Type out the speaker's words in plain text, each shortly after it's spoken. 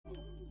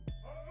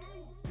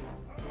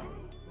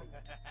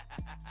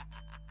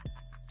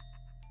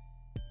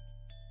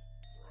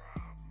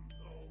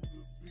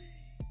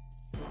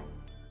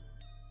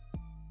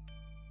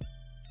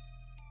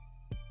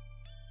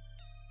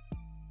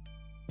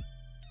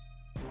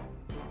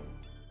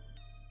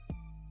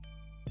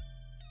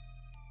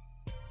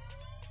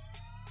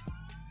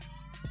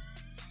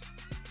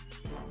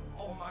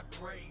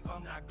grave,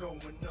 I'm not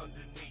going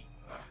underneath.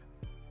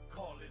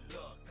 Call it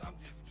luck, I'm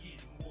just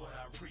getting what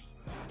I reap.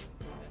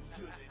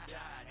 Should've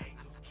died,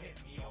 angels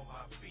kept me on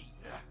my feet.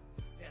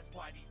 That's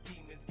why these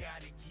demons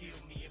gotta kill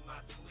me in my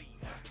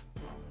sleep.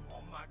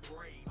 On my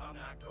grave, I'm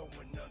not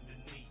going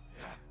underneath.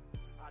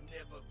 I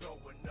never go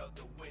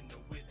another winter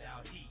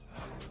without heat.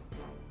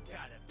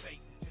 Gotta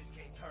face it, just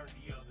can't turn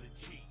the other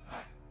cheek.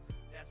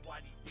 That's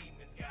why these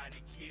demons gotta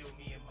kill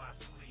me in my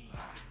sleep.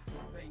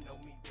 They know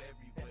me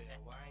very well,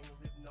 I ain't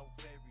live no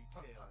fairy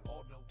tale.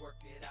 All the work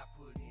that I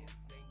put in,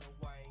 they know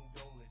I ain't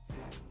gonna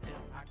tell.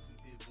 I keep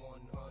it 100,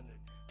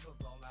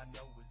 cause all I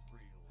know is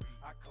real.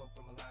 I come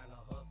from a line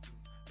of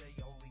hustlers, they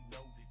only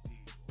know the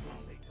deal.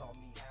 They taught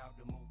me how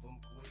to move them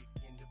quick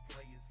and to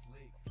play it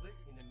slick.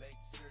 And to make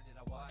sure that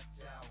I watch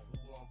out who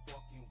I'm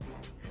fucking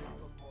with.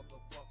 Those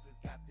motherfuckers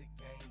got the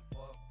game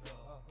fucked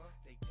up.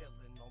 They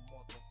telling no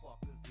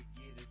motherfuckers to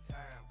get a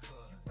time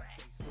cut. They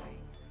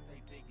snakes,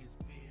 they biggest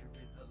fear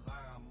is a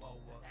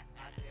lawnmower.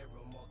 I dare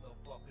a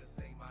motherfucker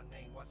say my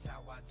name, watch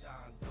how I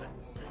John Doe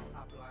 'em.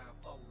 I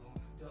blindfold them,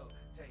 duct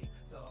tape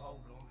to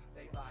hold them.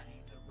 They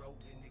bodies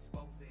eroding,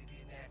 exposed in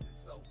acid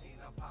soaking.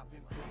 I'm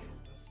popping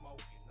pills and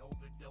smoking,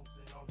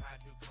 overdosing on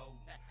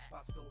hydrocodone. My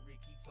story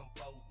keeps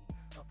unfolding,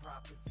 a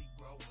prophecy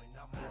growing.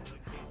 I'm on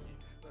vacation,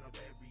 but I'm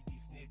buried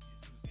these snitches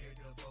who scared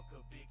of a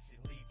conviction.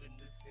 Leaving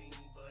the scene,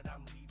 but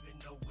I'm leaving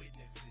no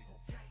witnesses.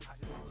 I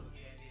just look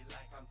at it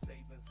like I'm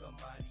saving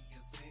somebody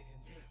a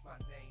sentence. My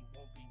name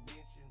won't be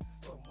mentioned,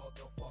 so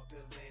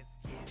motherfucker, let's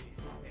get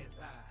it. As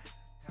I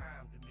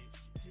time the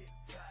mission,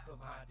 for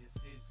my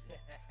decision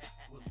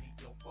will leave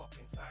your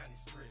fucking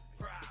sinus stripping.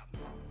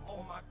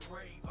 On my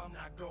grave, I'm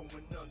not going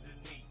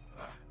underneath.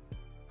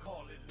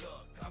 Call it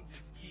luck, I'm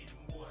just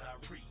getting what I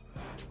reap.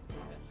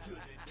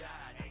 Should've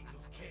died,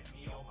 angels kept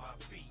me on my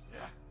feet.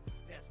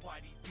 That's why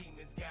these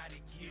demons gotta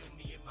kill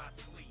me in my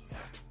sleep.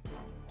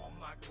 On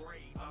my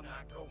grave, I'm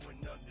not going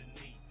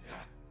underneath.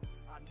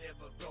 I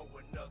never go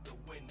another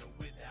winter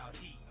without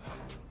heat.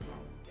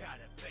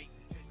 Gotta face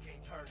it, just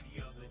can't turn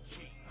the other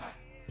cheek.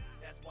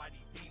 That's why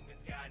these demons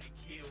gotta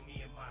kill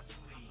me in my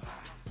sleep.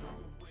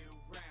 Circle way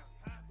around,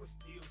 but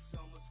still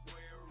summer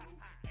square root.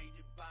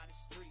 Aided by the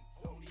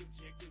streets, only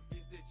objective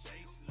is to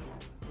chase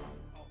loot.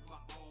 Off my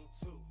own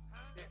too,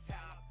 that's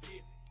how I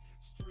pivot.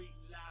 Street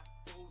life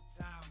full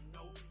time,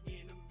 no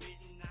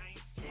intermittent. I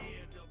ain't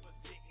scared of a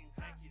sentence,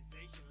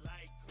 accusation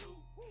like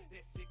clue.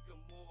 That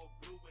sycamore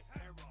blue is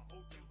Terre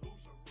Haute and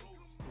Hoosier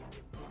Roots.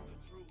 If fuck the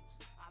troops,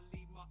 I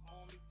lead my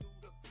army through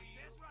the field.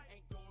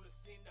 Ain't gonna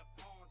send the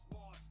pawns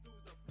march through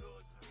the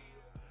blood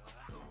spill. I'm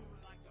sold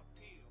like a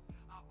pill,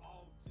 I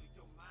alter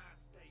your mind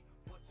state.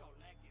 What y'all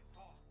lack is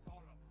heart,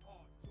 fall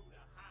apart to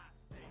the high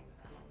stakes.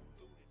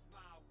 Do this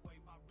my way,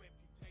 my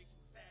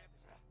reputation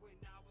savage. When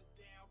I was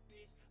down,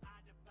 bitch, I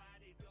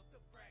divided up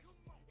the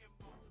fractions and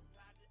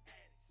multiplied the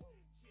addicts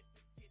just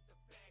to get the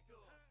bag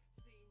up.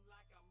 Seem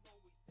like I'm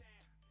always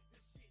down,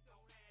 this shit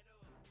don't add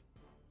up.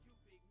 You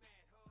big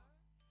mad, huh?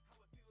 How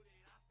I feel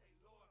that I stay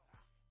loyal,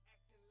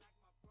 acting like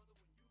my brother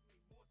when you mean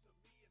more to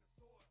me in the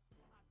soil.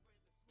 I'd rather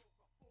smoke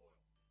a foil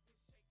than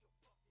shake your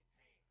fucking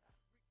hand.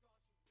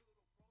 Regards you little bro,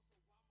 so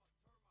I'ma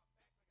turn my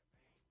back like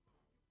a man. You ain't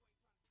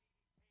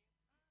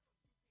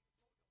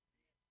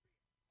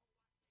trying to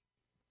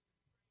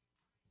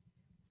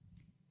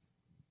see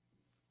these hands, so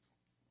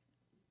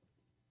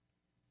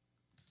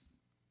you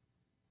can control your fear.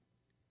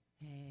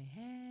 Hey,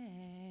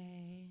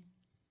 hey.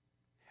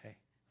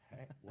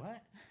 Hey,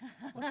 what?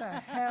 What the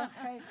hell?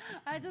 Hey,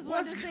 I just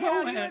what's wanted to see how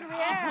you going would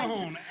react.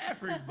 on,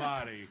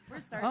 everybody? We're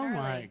starting Oh early.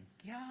 my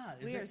God!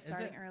 We are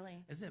starting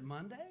early. Is it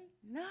Monday?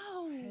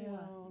 No.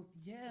 Hell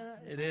yeah,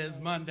 it is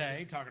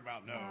Monday. Talking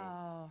about no.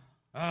 Oh,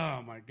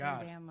 Oh my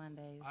gosh! damn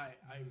Mondays. I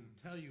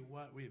tell you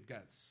what, we've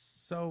got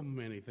so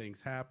many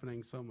things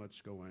happening, so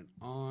much going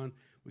on.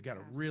 We got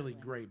a really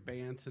great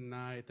band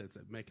tonight that's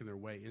making their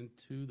way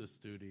into the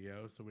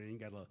studio, so we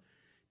ain't got to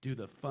do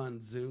the fun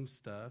Zoom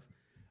stuff.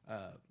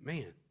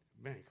 Man,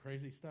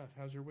 crazy stuff.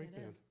 How's your week It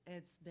been? is.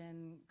 It's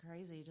been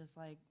crazy, just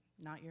like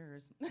not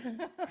yours. For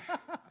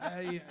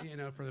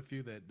the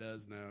few that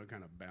does know,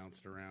 kind of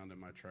bounced around in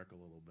my truck a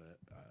little bit.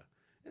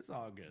 It's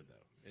all good though.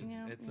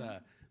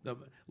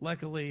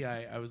 Luckily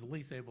I was at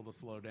least able to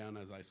slow down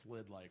as I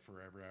slid like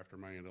forever after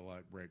my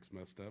interlock brakes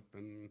messed up,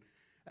 and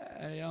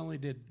I only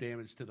did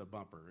damage to the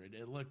bumper.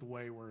 It looked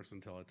way worse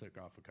until I took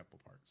off a couple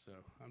parts. So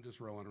I'm just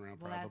rolling around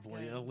Well, that's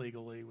probably good.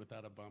 illegally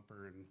without a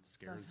bumper and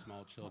scaring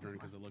small children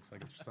because it looks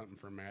like it's something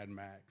from Mad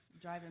Max.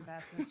 Driving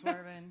fast and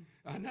swerving.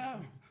 I know.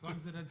 As long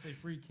as it doesn't say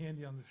free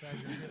candy on the side,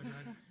 you're good,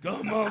 right?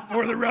 Come on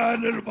for the ride,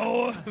 little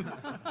boy.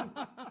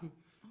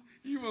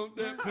 You want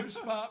that push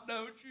pop,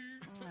 don't you?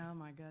 Oh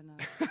my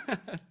goodness.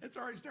 It's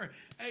already started.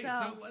 Hey,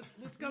 So,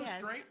 let's go yes.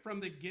 straight from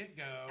the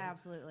get-go.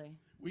 Absolutely.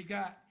 We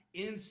got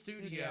in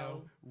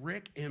studio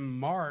Rick and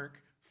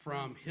Mark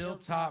from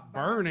Hilltop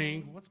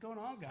Burning. What's going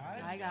on,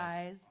 guys? Hi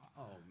guys.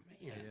 Oh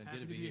man, Good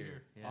to be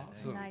here.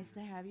 Awesome. Nice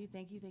to have you.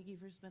 Thank you for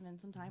spending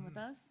some time with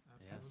us.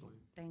 Absolutely.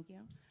 Thank you.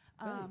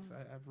 Thanks.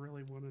 I've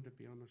really wanted to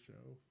be on the show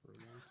for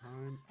a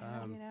long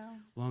time. you know,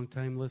 Long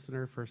time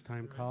listener, first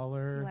time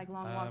caller. you like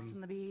long walks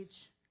on the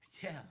beach.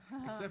 Yeah,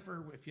 except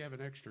for if you have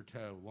an extra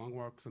toe. Long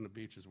walks on the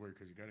beach is weird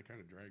because you got to kind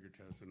of drag your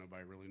toes so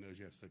nobody really knows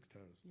you have 6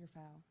 toes. You're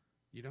foul.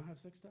 You don't have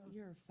 6 toes?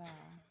 You're foul.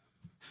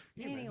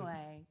 Yeah, man.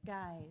 Anyway,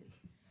 guys,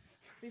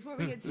 before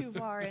we get too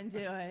far into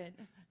it,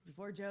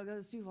 before Joe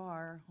goes too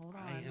far, hold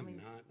on. I let am me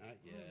not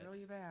yet. reel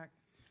you back.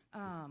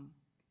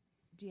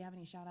 Do you have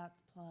any shout outs,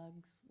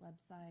 plugs,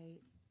 website?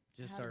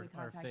 Just How do our we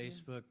contact you?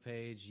 Facebook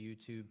page,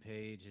 YouTube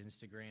page,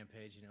 Instagram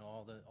page,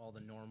 all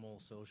the normal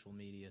social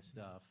media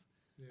stuff.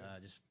 Yeah.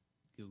 Just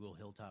Google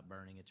Hilltop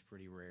Burning. It's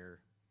pretty rare.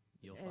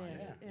 You'll It find is.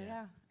 it.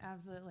 Yeah,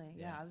 absolutely.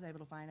 Yeah. Yeah. I was able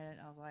to find it.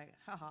 I was like,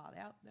 haha,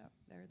 there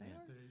they Yeah.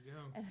 are. There you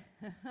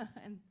go.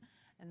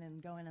 and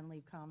then go in and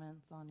leave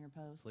comments on your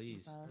posts. and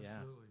Please, stuff. yeah.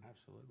 Absolutely.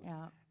 Absolutely.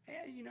 Yeah.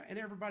 And, and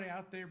everybody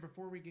out there,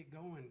 before we get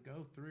going,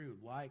 go through,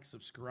 like,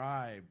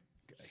 subscribe,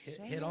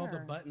 hit all the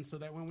Share. buttons so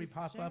that when we Just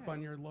pop up share on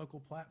it. your local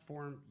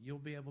platform, you'll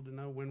be able to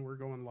know when we're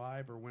going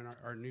live or when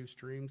our new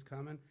stream's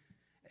coming.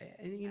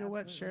 And you know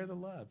what? Share the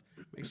love.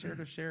 Make sure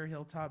to share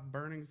Hilltop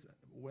Burning's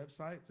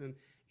websites. And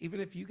even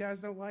if you guys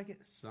don't like it,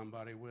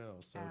 somebody will.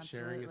 So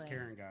sharing is Absolutely.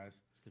 caring, guys.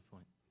 That's a good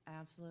point.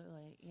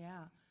 Absolutely.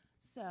 Yeah.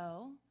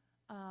 So,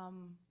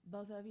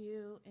 both of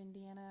you,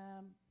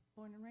 Indiana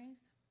born and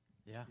raised?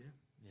 Yeah.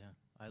 Yeah.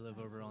 I live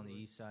over on the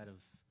Absolutely. east side of,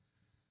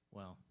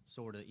 well,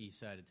 sort of east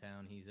side of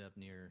town. He's up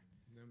near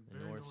Then the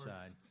very north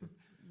side.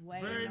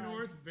 Way Very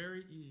north,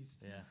 very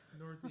east. Yeah.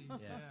 Northeast.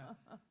 Yeah.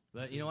 Yeah.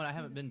 But you know what? I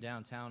haven't been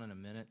downtown in a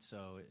minute,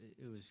 so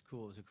it was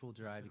cool. It was a cool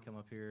drive to come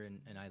up here,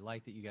 and I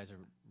like that you guys are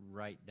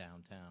right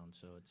downtown,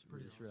 so it's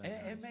Pretty really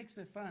It, nice. it makes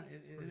it fun.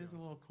 It pretty is a awesome.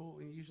 little cool.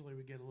 And usually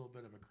we get a little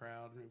bit of a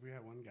crowd. And we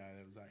had one guy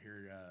that was out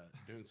here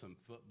doing some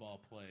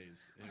football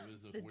plays. It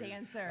was a The weird,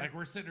 dancer. Like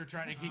we're sitting there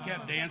trying to. He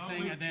kept Oh,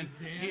 dancing, oh, and then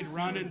the he'd dancer.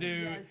 run and do.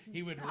 Yes.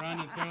 He would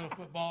run and throw the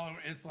football. And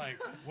it's like,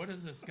 what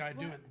is this guy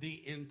doing?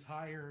 The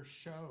entire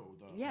show,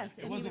 though. Yes, Like,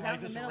 it and he wasn't was out like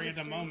in the just a middle of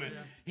the random street. moment.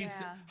 Yeah. He's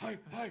Yeah.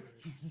 hi,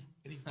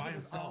 and he's by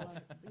himself.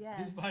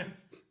 Yes. He's by.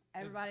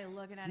 Everybody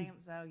looking at him.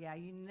 So, yeah,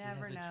 you He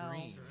never has a know.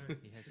 dream. That's right.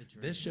 He has a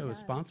dream. This show is Yes.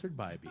 sponsored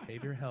by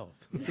Behavior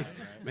Health. Right.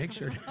 Make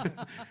sure. Yeah,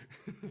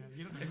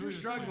 you don't know If who you're to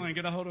struggling,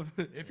 get a hold of.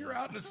 If you're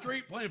out in the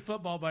street playing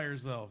football by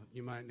yourself,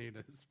 you might need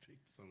to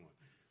speak to someone.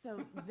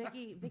 So,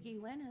 Vicky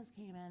Lynn has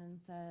came in and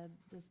said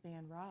this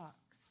band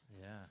rocks.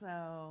 Yeah.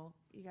 So,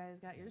 you guys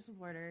got your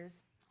supporters.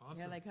 find.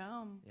 Here Awesome. they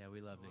come. Yeah, we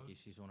love Vicky.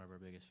 She's one of our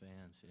biggest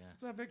fans. Yeah.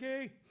 What's up,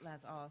 Vicky?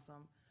 That's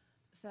awesome.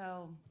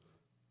 So,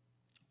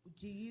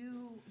 do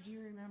you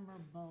remember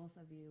both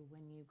of you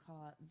when you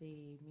caught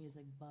the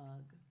music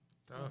bug?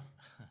 Oh,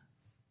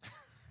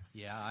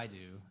 Yeah, I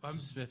do. I'm-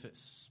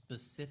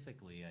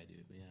 Specifically, I do.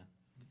 Yeah.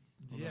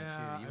 What about yeah.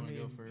 you? I You want to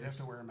mean, go Do first? you have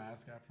to wear a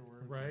mask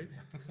afterwards? right?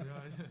 Yeah,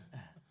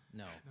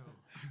 No.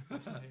 no.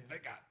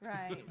 Thank God.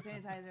 Right,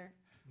 sanitizer.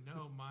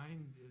 No,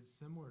 mine is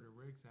similar to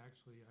Rick's.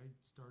 Actually, I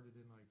started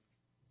in like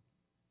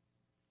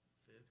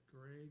 5th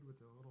grade with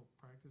a little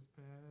practice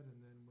pad, and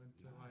then went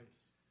to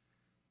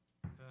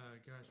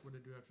gosh, what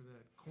did I do after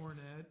that?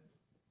 Cornet,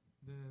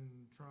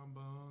 then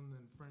trombone,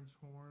 then French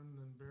horn,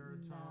 then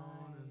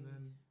baritone, and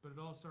then. But it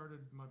all started.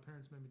 My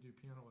parents made me do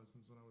piano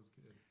lessons when I was a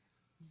kid.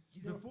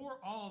 Before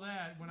all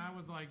that, when I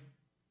was like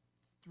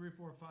 3,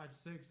 4, 5,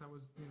 6, I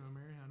was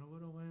Mary Had a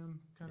Little Lamb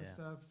kind of Yeah.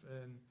 stuff,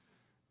 and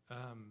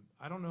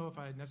I don't know if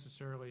I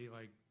necessarily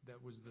like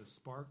that was the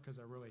spark because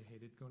I really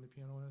hated going to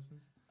piano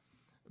lessons,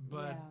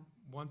 but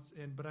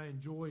Yeah. but I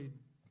enjoyed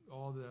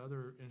all the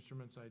other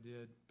instruments I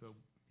did. But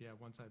yeah,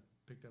 once I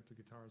picked up the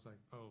guitar, I was like,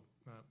 oh,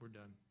 we're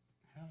done.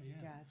 Hell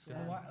yeah. Gotcha.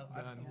 A lot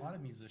Yeah.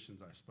 of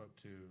musicians I spoke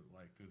to,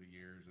 like through the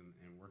years and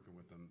working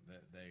with them,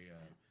 that they,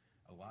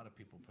 a lot of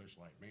people push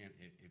like, man,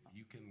 if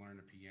you can learn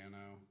a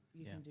piano,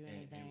 You Yeah. can do and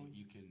anything.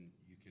 you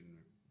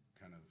can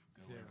kind of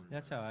go Yeah. everywhere.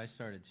 That's how I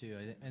started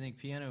too. I think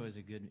piano is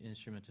a good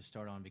instrument to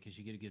start on because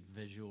you get a good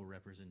visual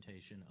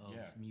representation of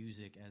Yeah.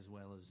 music as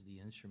well as the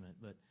instrument.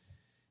 But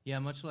yeah,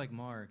 much like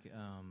Mark,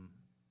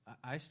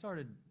 I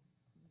started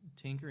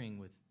tinkering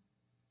with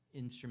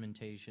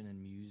instrumentation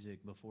and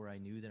music before I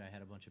knew that I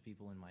had a bunch of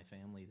people in my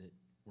family that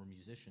were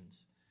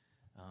musicians.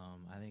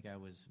 I think I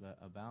was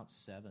about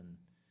 7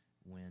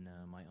 when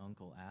my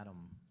uncle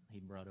Adam, he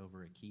brought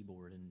over a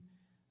keyboard, and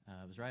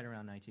it was right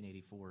around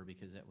 1984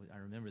 because I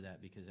remember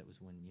that because that was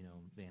when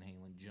Van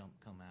Halen Jump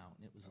come out,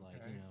 and it was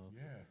like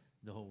yeah.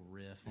 the whole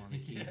riff on the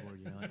keyboard,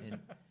 and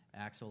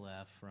Axel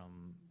F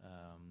from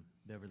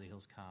Beverly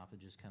Hills Cop had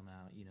just come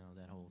out,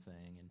 that whole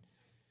thing, and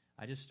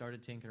I just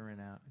started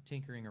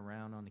tinkering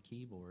around on the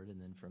keyboard, and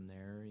then from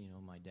there,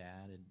 my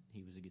dad,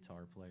 he was a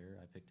guitar player.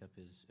 I picked up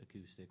his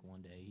acoustic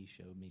one day. He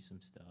showed me some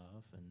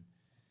stuff, and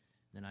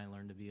then I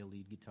learned to be a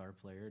lead guitar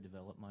player,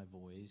 developed my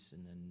voice,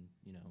 and then,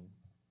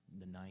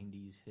 the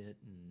 90s hit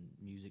and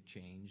music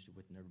changed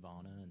with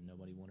Nirvana, and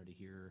nobody wanted to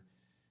hear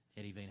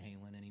Eddie Van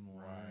Halen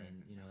anymore, Right.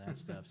 and, that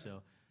stuff.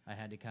 So I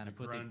had to kind The of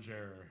put grunge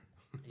era.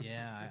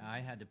 I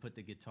had to put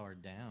the guitar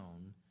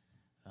down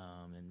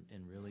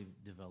and really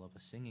develop a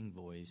singing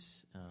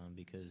voice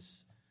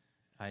because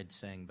I'd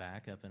sang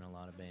backup in a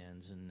lot of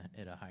bands and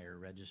at a higher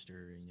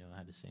register, I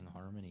had to sing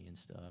harmony and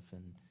stuff.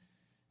 And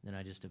then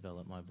I just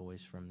developed my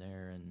voice from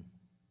there. And,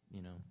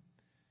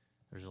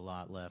 there's a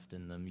lot left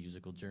in the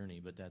musical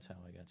journey, but that's how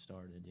I got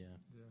started, yeah.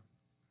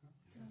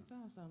 That's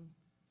awesome.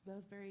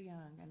 Both very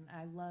young, and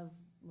I love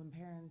when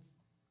parents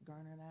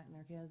garner that in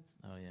their kids.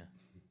 Oh, yeah.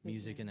 Big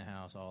Music fan. in the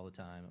house all the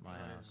time at my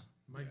house.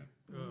 My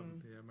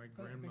Mhm. my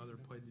grandmother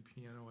played the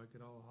piano like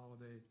at all the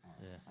holidays.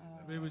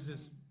 Yeah. It was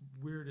just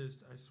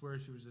weirdest. I swear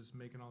she was just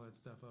making all that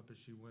stuff up as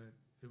she went.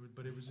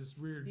 But it was just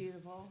weird.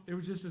 Beautiful. It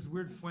was just this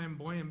weird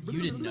flamboyant.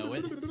 You didn't know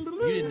it. You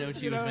didn't know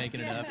she was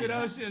making it up. You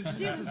know, she's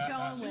She was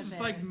going she's with just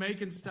it. like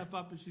making stuff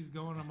up as she's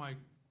going. I'm like,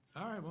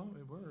 all right, well,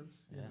 it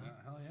works. Yeah.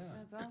 Hell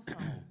yeah. That's awesome.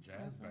 Jazz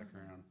That's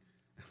background.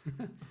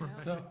 Yeah.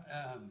 So,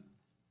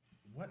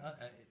 what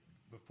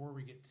before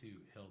we get to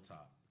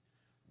Hilltop,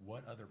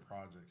 what other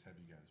projects have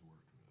you guys worked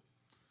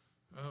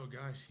with? Oh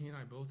gosh, he and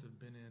I both have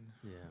been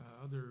in Yeah.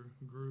 other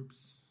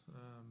groups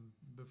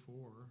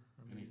before.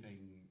 I mean,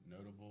 Anything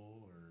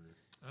notable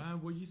or?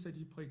 well, you said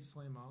you played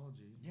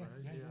Slamology, Yeah,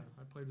 right? yeah.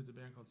 I played with a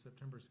band called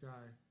September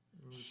Sky.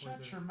 We played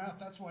Shut there. your mouth.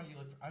 That's why you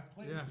look. I've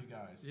played Yeah. with you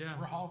guys. Yeah.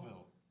 We're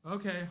Hallville.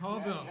 Okay,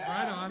 Hallville,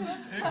 Yeah, right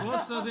yeah. on. Well,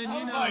 so then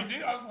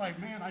I was like,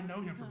 man, I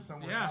know him from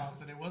somewhere Yeah.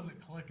 else, and it wasn't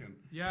clicking.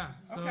 Yeah,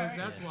 so Okay.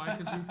 that's Yeah. why,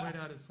 because we played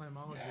out at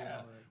Slamology and Yeah,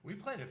 all that. we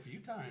played a few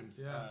times.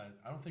 Yeah.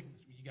 I don't think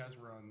you guys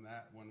were on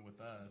that one with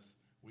us.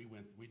 We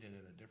did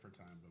it a different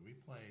time, but we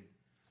played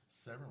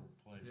several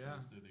places Yeah.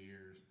 through the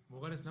years.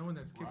 Well, let us know when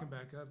that's kicking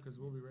back up, because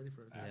we'll be ready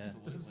for it Yeah.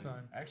 Absolutely. this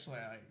time. Actually,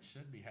 I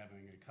should be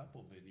having a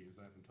couple venues.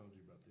 I haven't told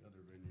you about the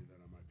other venue that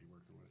I might be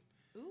working with.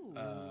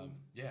 Ooh.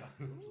 Yeah,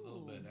 a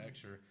little bit Ooh.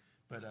 extra.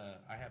 But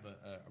I have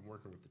I'm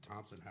working with the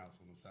Thompson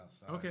House on the south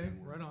side. Okay,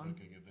 and we're right on.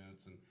 booking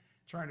events and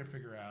trying to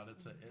figure out.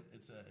 It's a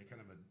kind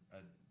of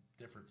a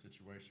different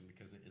situation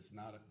because it's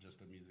not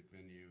just a music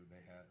venue.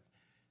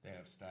 They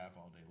have staff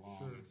all day long.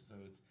 Sure.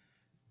 It's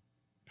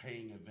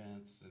paying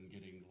events and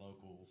getting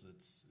locals.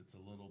 It's a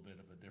little bit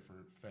of a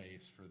different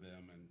face for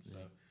them, and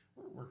so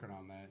we're working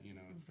on that,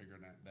 and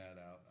figuring that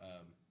out.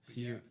 But So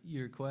yeah.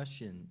 your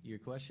question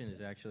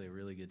is actually a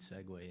really good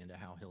segue into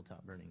how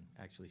Hilltop Burning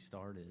actually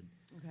started.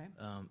 Okay.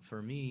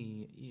 For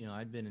me,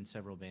 I'd been in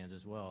several bands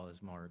as well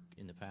as Mark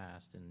in the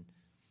past, and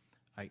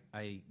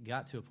I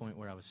got to a point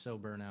where I was so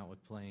burnt out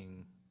with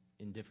playing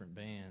in different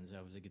bands.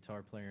 I was a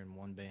guitar player in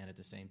one band at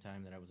the same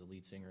time that I was a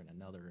lead singer in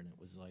another, and it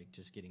was like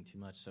just getting too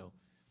much. So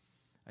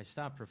I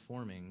stopped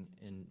performing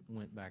and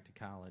went back to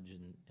college,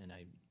 and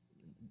I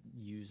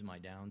used my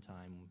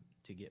downtime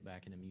to get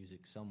back into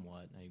music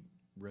somewhat. And I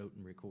wrote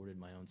and recorded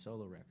my own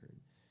solo record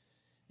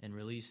and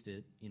released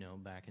it,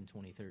 back in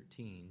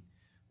 2013,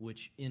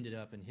 which ended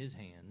up in his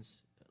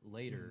hands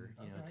later,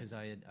 Okay. because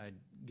I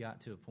got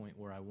to a point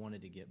where I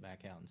wanted to get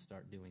back out and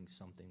start doing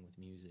something with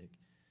music.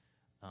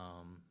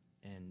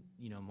 And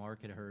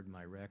Mark had heard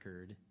my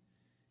record,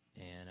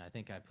 and I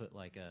think I put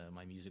like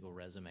my musical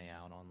resume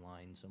out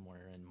online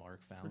somewhere, and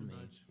Mark found Pretty me.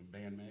 much.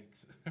 Band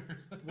mix.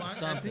 Well, I think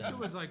Something. it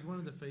was like one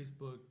of the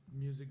Facebook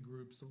music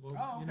groups. You know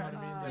Oh, what I okay.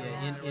 mean?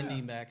 Yeah, They were-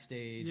 indie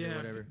backstage yeah, or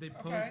whatever. they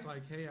post Okay.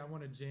 like, "Hey, I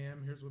want to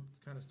jam. Here's what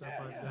kind of stuff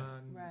Yeah, I've yeah.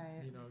 done.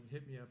 Right.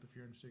 Hit me up if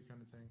you're interested,"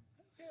 kind of thing.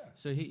 Yeah.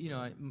 So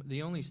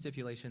the only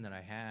stipulation that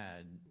I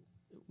had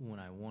when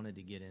I wanted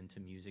to get into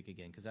music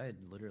again, because I had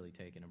literally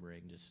taken a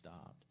break and just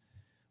stopped,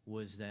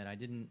 was that I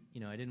didn't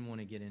want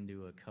to get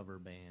into a cover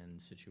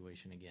band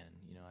situation again.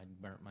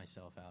 I'd burnt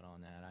myself out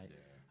on that.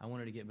 I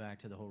wanted to get back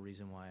to the whole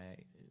reason why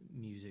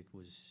music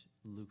was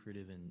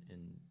lucrative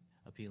and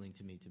appealing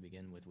to me to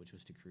begin with, which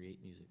was to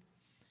create music.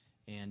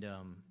 And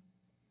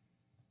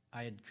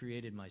I had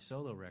created my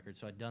solo record,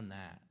 so I'd done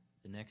that.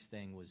 The next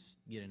thing was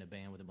get in a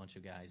band with a bunch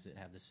of guys that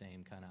have the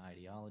same kind of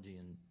ideology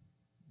and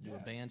do a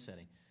Yeah. band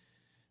setting.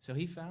 So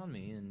he found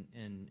me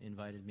and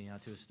invited me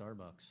out to a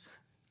Starbucks.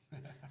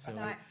 So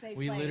Not safe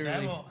we place.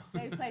 literally,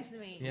 Safe place to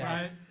meet.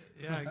 Yeah. Yes. Right?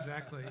 Yeah,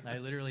 exactly. I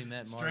literally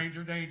met Mark.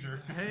 Stranger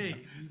danger.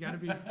 Hey, you got to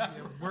be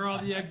where are all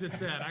the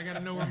exits at? I got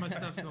to know where my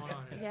stuff's going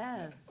on. Here.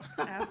 Yes,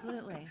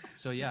 absolutely.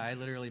 So yeah, I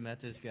literally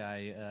met this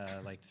guy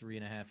like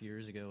 3.5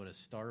 years ago at a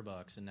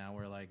Starbucks, and now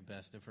we're like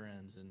best of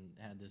friends and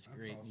had this That's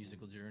great awesome.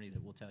 musical journey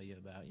that we'll tell you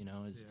about.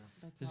 It's Yeah.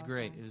 That's it was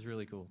great. awesome. It was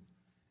really cool.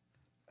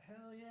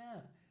 Hell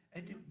yeah.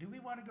 And do we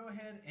want to go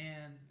ahead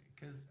and,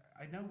 because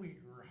I know we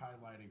were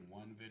highlighting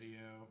one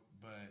video,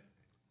 but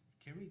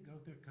can we go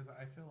through, because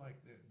I feel like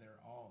they're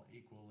all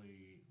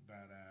equally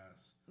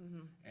badass,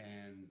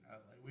 and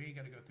we ain't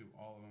got to go through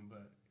all of them,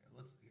 but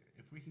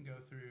if we can go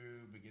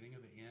through beginning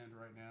of the end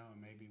right now, and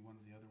maybe one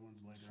of the other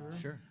ones later on.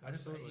 Sure. I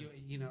just, Absolutely.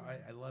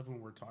 I love when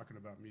we're talking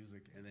about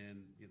music, and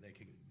then they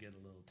can get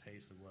a little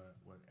taste of what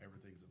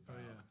everything's Oh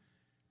about. yeah.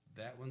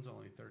 That one's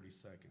only 30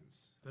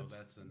 seconds. That's-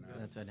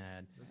 That's an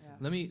ad. Yeah.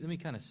 Let me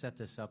kind of set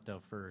this up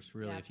though first,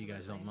 really, Yeah, if you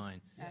guys don't absolutely.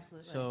 mind.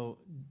 Absolutely. So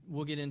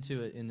we'll get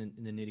into it in the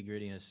nitty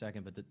gritty in a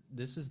second, but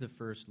this is the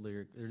first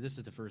this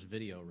is the first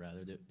video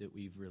rather that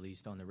we've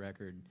released on the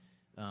record.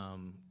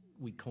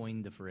 We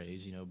coined the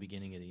phrase,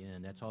 beginning of the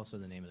end. That's also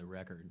the name of the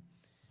record.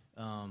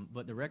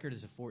 But the record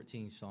is a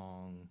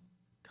 14-song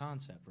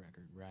concept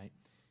record, right?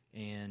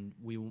 And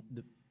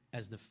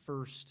as the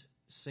first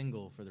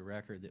single for the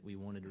record that we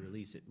wanted to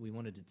release it, we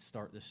wanted to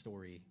start the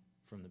story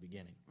from the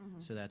beginning.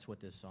 So that's what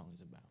this song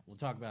is about. We'll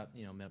talk about,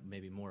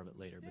 maybe more of it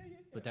later,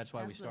 but that's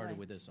why we started Absolutely.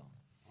 with this song.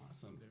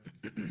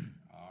 Awesome.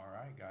 All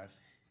right, guys.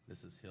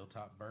 This is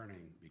Hilltop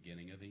Burning,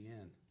 beginning of the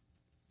end.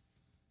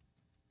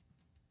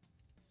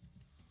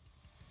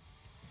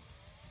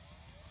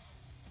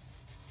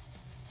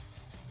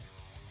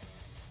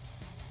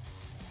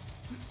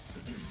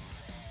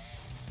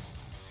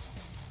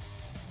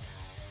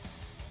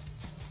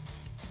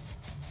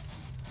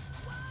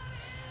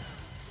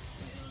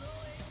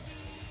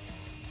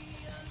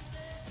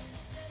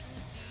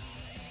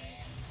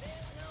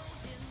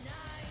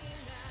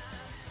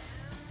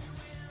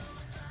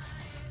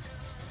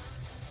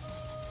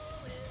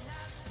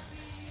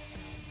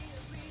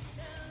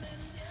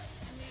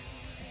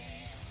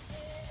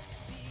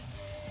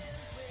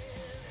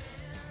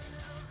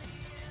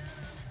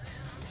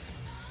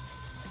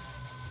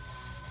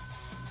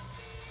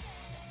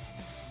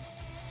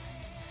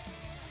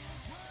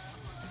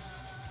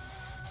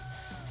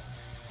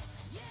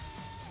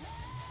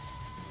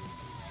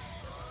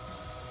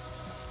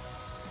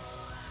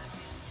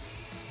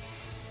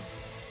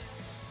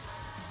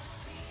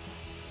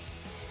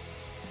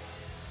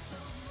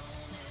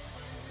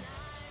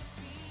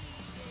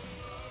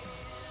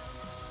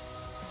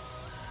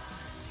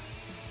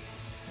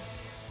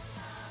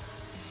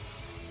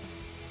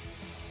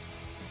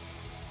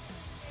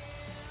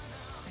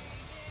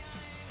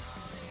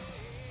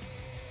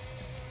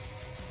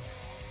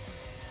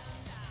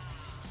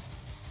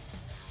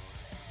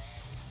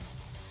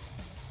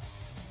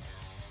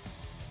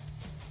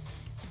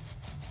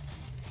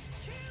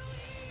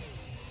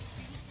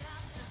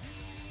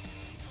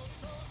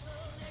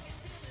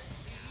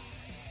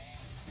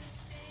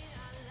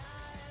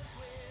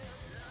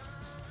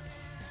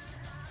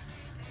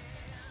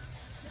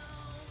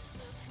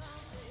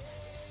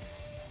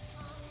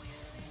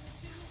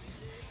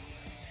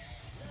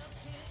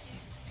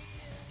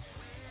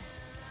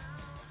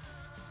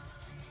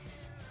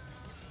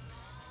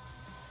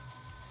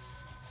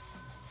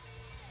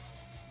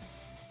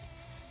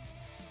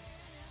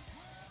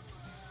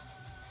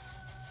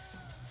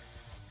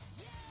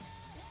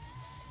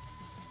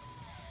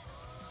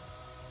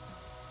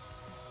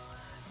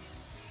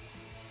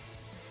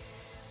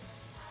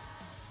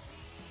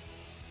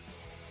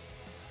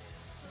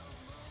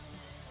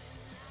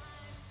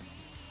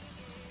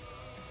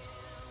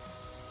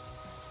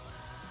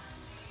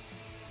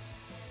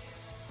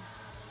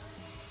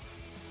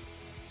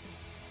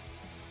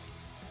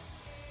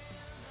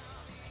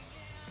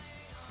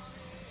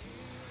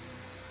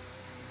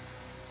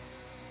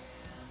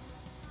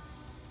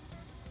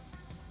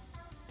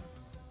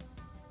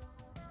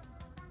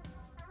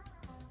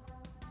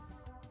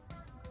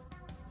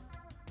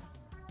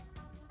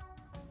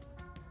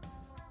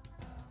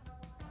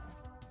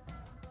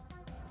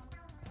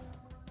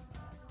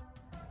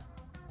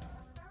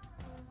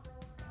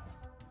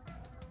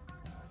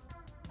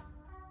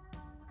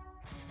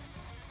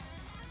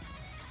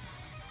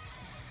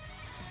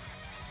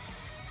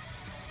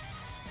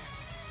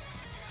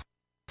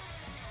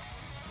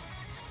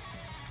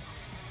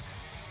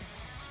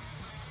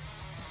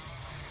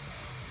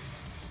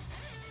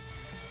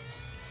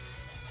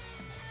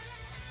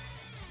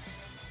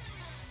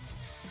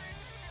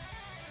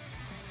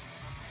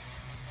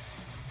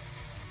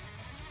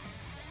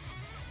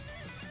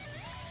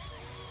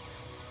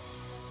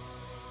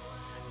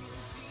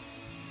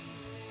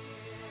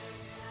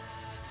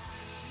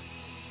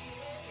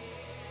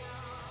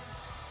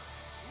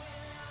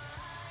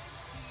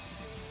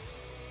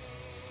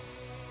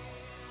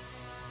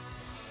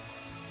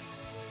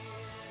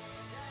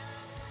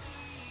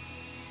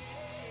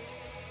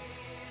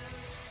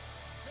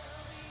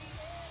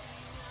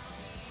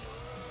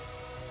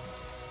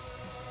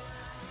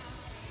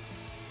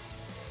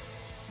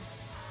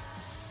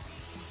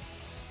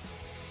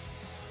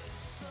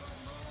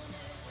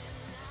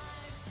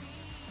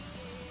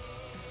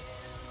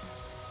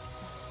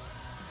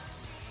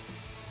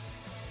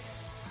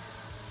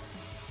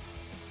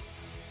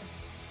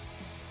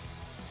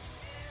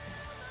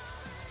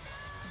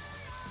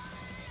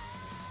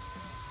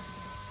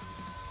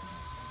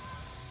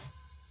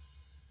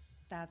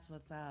 That's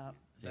what's up.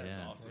 That's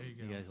Yeah. awesome. There you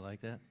go. You guys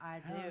like that? I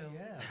do. Hell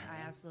yeah, I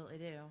man. absolutely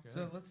do.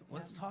 So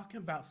let's talk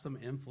about some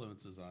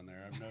influences on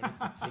there. I've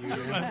noticed a few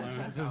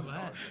influences.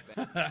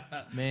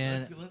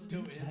 Man, let's go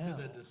into tell.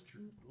 the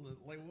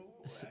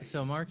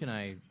So Mark and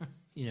I,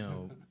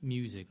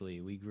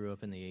 musically, we grew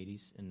up in the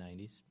 80s and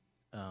 90s.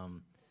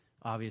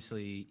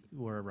 Obviously,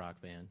 we're a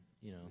rock band,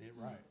 Yeah,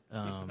 right.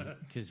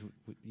 because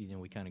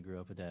we kind of grew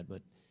up with that.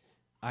 But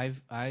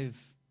I've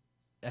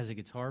as a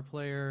guitar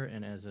player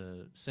and as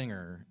a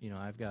singer,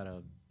 I've got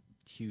a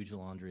huge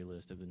laundry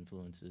list of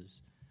influences.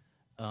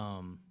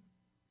 Mark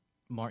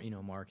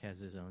has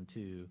his own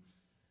too,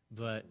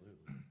 but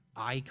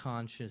I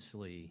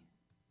consciously,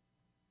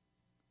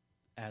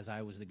 as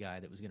I was the guy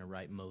that was going to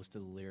write most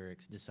of the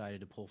lyrics, decided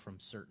to pull from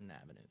certain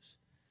avenues.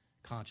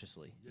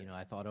 consciously. You know,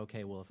 I thought,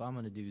 okay, well, if I'm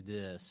going to do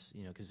this,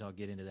 you know, because I'll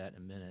get into that in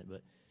a minute,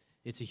 but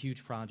it's a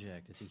huge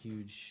project. It's a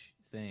huge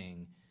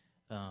thing.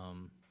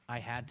 I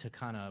had to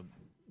kind of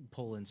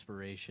pull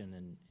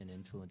inspiration and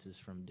influences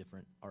from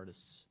different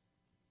artists.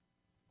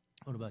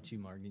 What about you,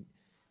 Martin?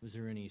 Was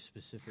there any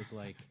specific,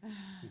 like,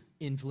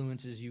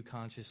 influences you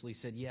consciously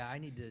said, yeah, I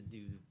need to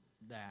do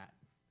that?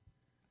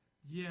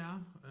 Yeah,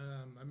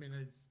 I mean,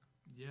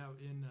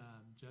 in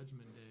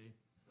Judgment Day,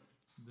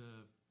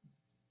 the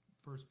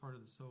first part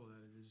of the solo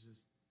that it is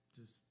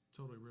just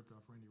totally ripped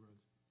off Randy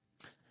Rhoads.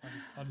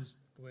 I'll just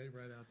lay it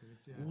right out there.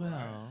 It's,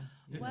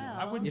 Well,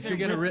 I wouldn't if say you're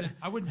gonna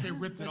I wouldn't say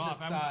ripped it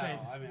off. I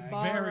would say very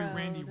Borrowed.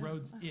 Randy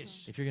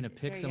Rhoads-ish. if you're going to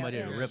pick There you somebody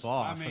go. to rip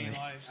off, I mean,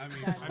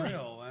 for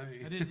real.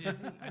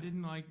 I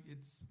didn't like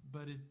it's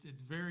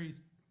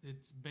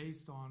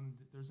based on.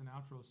 There's an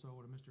outro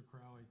solo to Mr.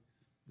 Crowley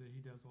that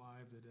he does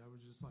live that I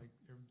was just like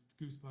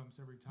goosebumps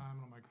every time,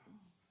 and I'm like,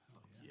 oh,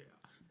 yeah.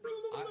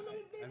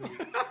 I mean,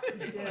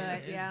 Do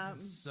it, yeah.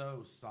 It's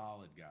so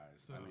solid,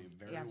 guys. I mean,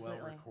 very Yeah, well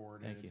absolutely.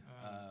 recorded. Thank you.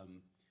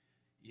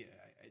 Yeah,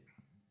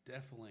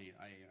 definitely.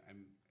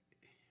 I'm.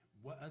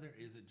 What other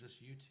is it?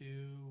 Just you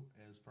two,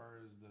 as far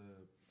as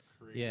the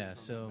creators Yeah, on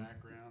so the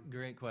background.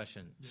 great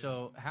question. Yeah.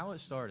 So how it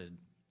started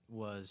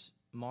was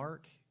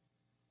Mark,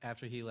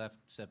 after he left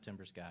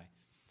September Sky,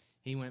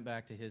 he went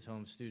back to his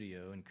home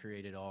studio and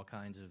created all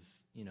kinds of,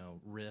 you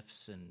know,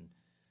 riffs and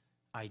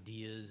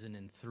ideas, and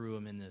then threw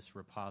them in this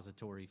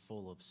repository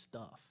full of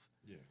stuff.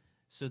 Yeah.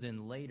 So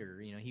then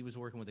later, you know, he was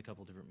working with a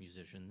couple different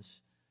musicians.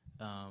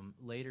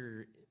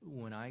 Later,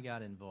 when I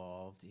got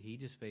involved, he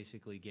just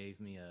basically gave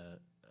me a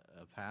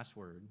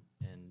password,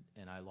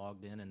 and I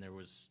logged in, and there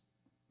was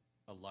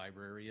a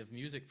library of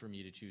music for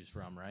me to choose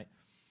from, right?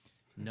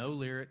 No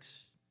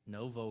lyrics,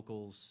 no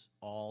vocals,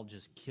 all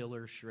just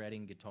killer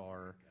shredding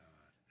guitar.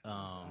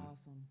 Awesome.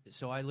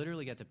 So I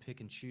literally got to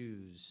pick and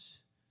choose.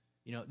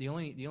 You know, the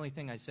only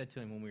thing I said to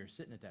him when we were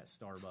sitting at that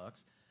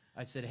Starbucks,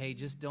 I said, "Hey,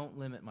 just don't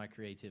limit my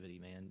creativity,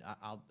 man.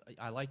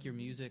 I like your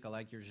music, I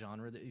like your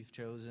genre that you've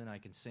chosen. I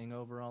can sing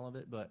over all of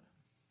it, but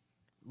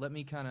let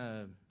me kind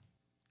of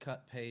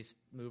cut, paste,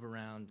 move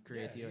around,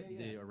 create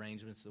the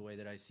arrangements the way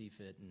that I see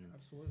fit." And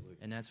Absolutely.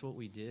 and that's what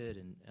we did.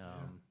 And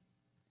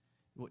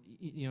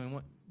you know,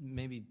 and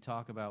maybe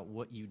talk about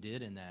what you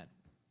did in that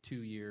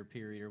 2-year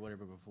period or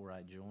whatever before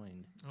I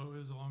joined. Oh, it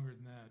was longer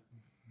than that.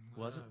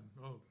 Was it?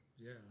 Oh,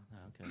 yeah.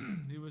 Okay.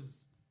 It was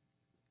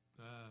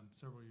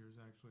several years,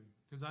 actually.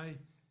 Because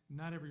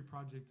not every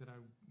project that I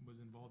was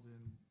involved in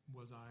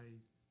was I...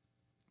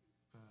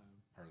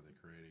 Part of the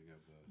creating of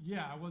the.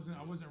 yeah, I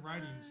wasn't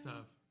writing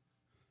stuff.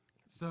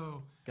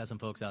 So Got some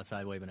folks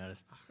outside waving at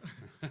us.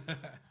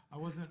 I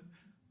wasn't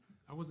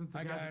the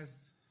Hi, guy. guys.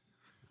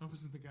 I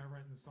wasn't the guy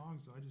writing the song,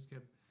 so I just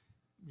kept,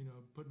 you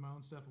know, putting my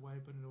own stuff away,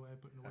 putting it away.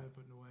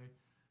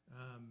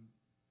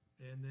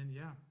 And then,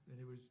 yeah, and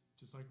it was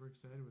just like Rick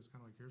said, it was kind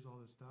of like, here's all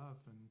this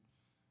stuff. And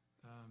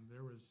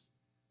there was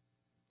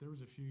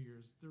a few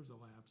years, there was a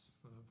lapse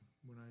of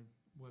when I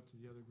left to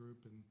the other group,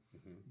 and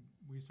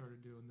we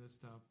started doing this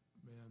stuff,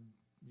 and,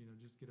 you know,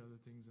 just get other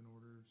things in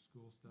order,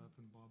 school stuff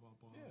and blah, blah,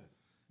 blah. Yeah.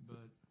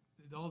 But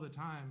all the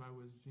time I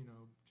was, you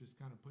know, just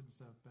kind of putting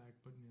stuff back,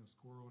 putting, you know,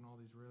 squirreling all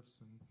these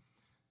riffs and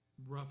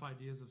rough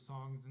ideas of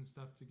songs and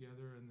stuff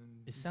together, and then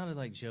It sounded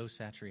like Joe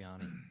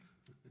Satriani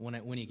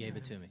when he gave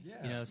it to me.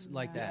 Yeah. You know, it's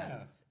like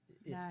that.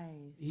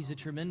 Nice. He's a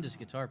tremendous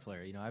guitar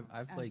player. You know, I've played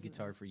Absolutely.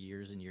 guitar for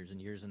years and years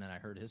and years, and then I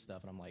heard his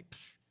stuff, and I'm like,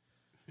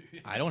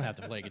 Psh, I don't have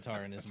to play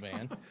guitar in this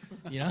band.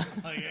 You know.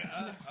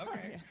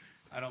 Okay.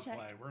 I don't Check.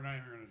 play. We're not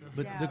even going to.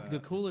 But Yeah. the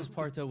coolest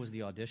part though was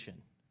the audition.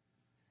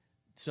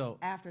 So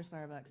After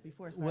Starbucks,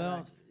 before Starbucks.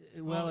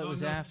 well, it Oh,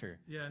 was no. after.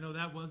 Yeah, no,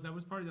 that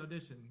was part of the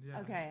audition. Yeah.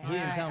 Okay. He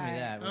didn't Alright, tell me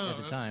alright. that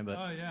at the time, but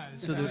oh yeah.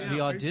 so yeah, the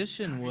yeah.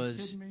 audition Are you was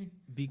kidding me?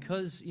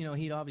 because, you know,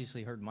 he'd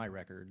obviously heard my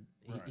record.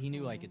 Right. He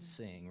knew I could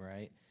sing,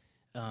 right?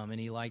 And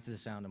he liked the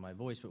sound of my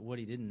voice. But what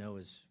he didn't know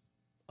is,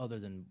 other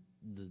than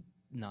the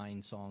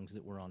 9 songs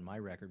that were on my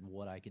record,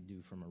 what I could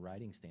do from a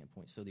writing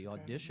standpoint. So the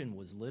audition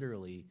was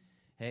literally,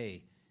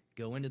 hey,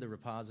 go into the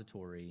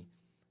repository,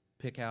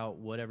 pick out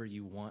whatever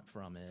you want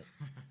from it,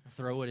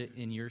 throw it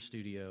in your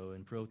studio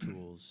in Pro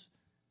Tools,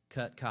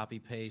 cut, copy,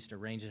 paste,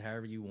 arrange it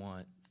however you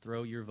want,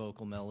 throw your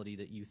vocal melody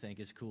that you think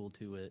is cool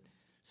to it,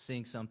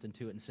 sing something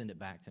to it, and send it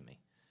back to me.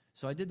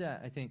 So I did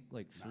that, I think,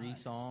 like 3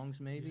 Nice. songs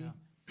maybe. Yeah.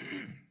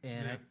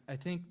 And Yeah. I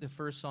think the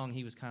first song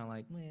he was kind of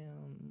like,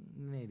 well,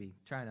 maybe,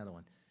 try another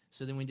one.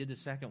 So then we did the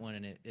second one,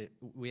 and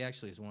we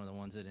actually is one of the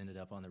ones that ended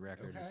up on the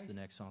record. It's Okay. the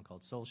next song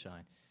called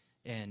Soulshine.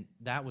 And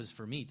that was,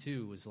 for me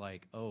too, was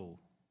like, oh,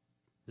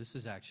 this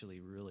is actually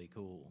really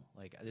cool.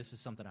 Like, this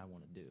is something I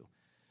want to do.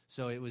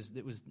 So it was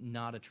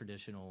not a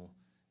traditional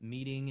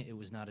meeting. It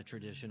was not a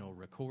traditional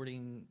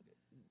recording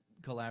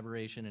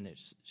collaboration, and it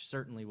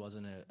certainly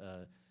wasn't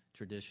a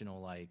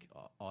traditional, like,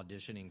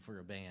 auditioning for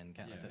a band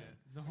kind of Yeah. thing.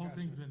 The whole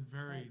Gotcha. thing's been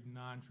very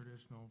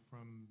non-traditional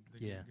from the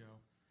Yeah. get-go.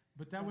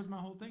 But that was my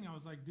whole thing. I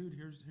was like, dude,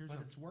 here's But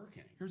a it's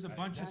working. here's a I-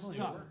 bunch of definitely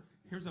stuff. work.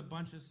 Here's a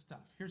bunch of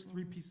stuff. Here's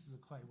 3 pieces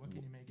of clay. What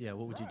can you make? Yeah,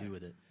 what would you do Right.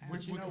 with it?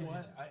 But you know can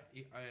what?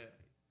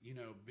 you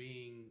know,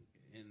 being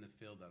in the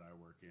field that I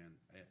work in,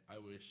 I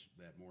wish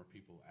that more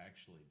people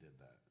actually did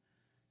that.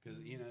 Because,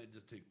 you know,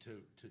 just to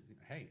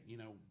hey, you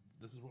know,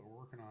 this is what we're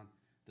working on.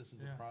 This is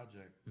the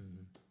project.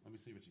 Let me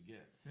see what you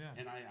get. Yeah.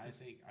 And I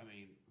think, I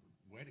mean,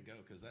 way to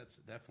go, because that's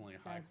definitely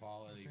high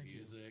quality Thank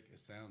you. music. It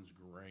sounds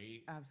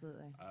great.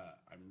 Absolutely.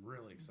 I'm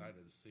really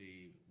excited to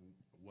see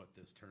what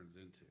this turns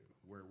into,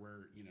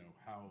 where you know,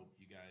 how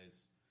you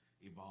guys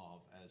evolve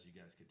as you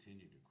guys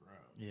continue to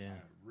grow. Yeah.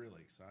 I'm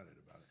really excited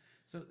about it.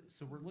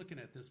 So we're looking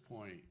at this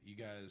point. You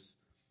guys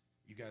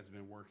have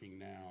been working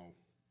now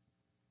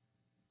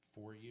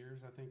 4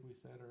 years, I think we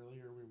said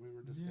earlier. We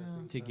were discussing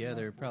stuff,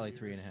 Together, about 4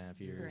 probably years. 3.5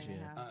 years. 3.5.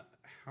 Yeah.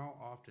 How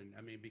often?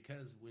 I mean,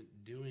 because when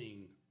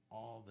doing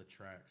all the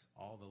tracks,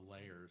 all the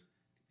layers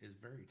is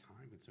very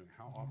time consuming.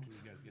 How often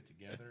you guys get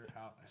together?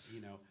 How,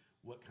 you know,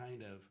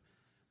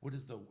 what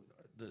is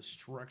the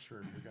structure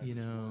of your guys' You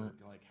know, work?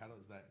 Like, how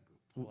does that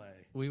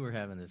play? We were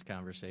having this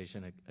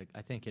conversation,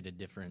 I think, at a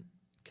different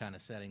kind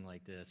of setting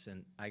like this,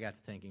 and I got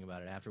to thinking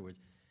about it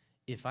afterwards.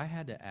 If I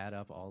had to add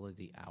up all of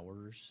the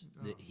hours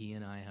that he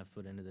and I have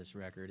put into this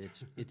record,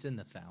 it's in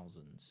the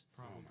thousands.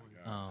 Probably.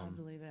 Oh my God. I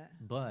believe it.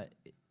 But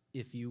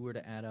if you were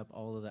to add up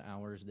all of the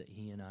hours that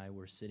he and I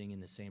were sitting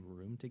in the same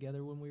room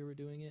together when we were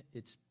doing it,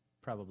 it's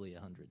probably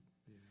 100.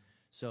 Yeah.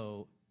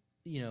 So,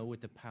 you know,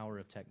 with the power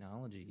of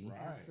technology, Right.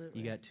 Absolutely.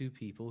 you got two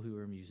people who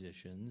are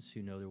musicians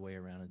who know their way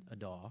around a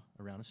DAW,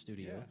 around a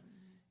studio.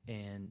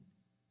 And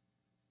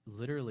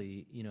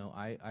literally, you know,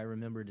 I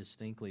remember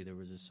distinctly there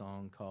was a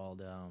song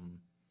called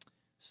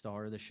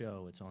Star of the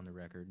Show. It's on the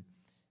record.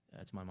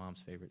 That's my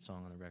mom's favorite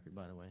song on the record,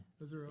 by the way.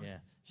 Is it really? Yeah,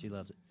 she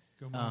loves it.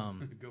 Go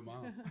Mom. Go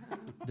Mom.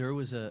 There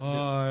was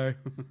a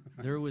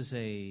there was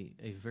a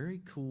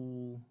very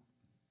cool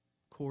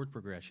chord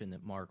progression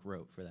that Mark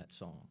wrote for that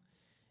song,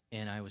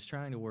 and I was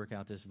trying to work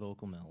out this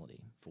vocal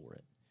melody for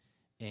it,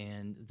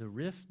 and the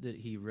riff that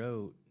he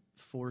wrote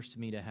forced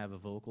me to have a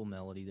vocal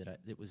melody that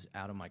was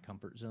out of my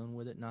comfort zone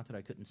with it. Not that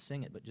I couldn't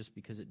sing it, but just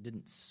because it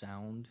didn't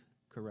sound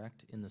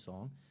correct in the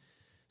song.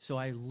 So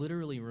I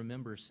literally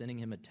remember sending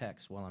him a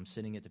text while I'm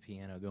sitting at the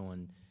piano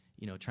going,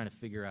 you know, trying to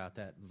figure out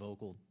that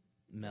vocal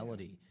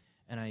melody.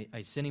 And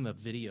I sent him a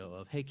video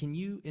of, hey, can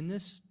you, in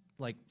this,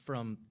 like,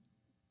 from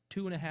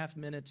 2.5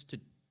 minutes to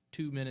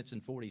 2 minutes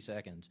and 40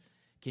 seconds,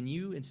 can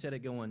you, instead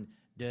of going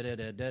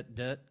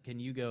da-da-da-da-da, can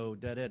you go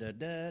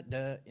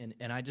da-da-da-da-da?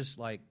 And I just,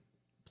 like,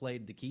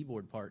 played the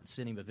keyboard part and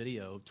sent him a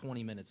video.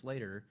 20 minutes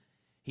later,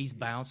 he's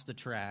bounced the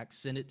track,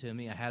 sent it to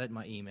me. I had it in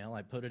my email.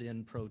 I put it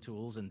in Pro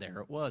Tools, and there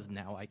it was.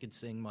 Now I could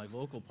sing my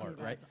vocal part,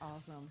 Dude, right? that's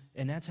awesome.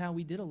 And that's how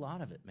we did a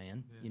lot of it,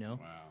 man. Yeah. You know,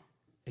 Wow.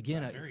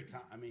 again, Very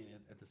time. I mean,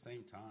 at the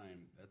same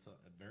time, that's a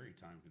very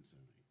time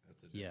consuming.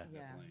 That's a Yeah.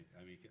 definitely.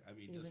 I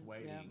mean, just Even-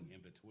 waiting yeah.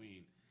 in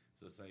between.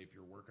 So say if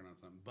you're working on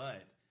something,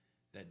 but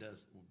that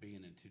does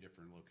being in two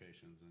different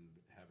locations and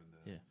having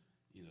the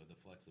you know, the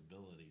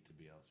flexibility to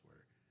be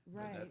elsewhere. But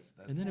Right. that's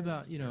and then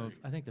about, you know,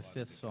 very- I think the a lot of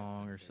fifth good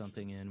song or application.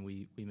 something in,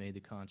 we made the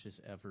conscious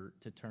effort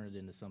to turn it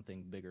into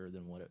something bigger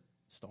than what it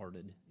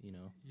started, you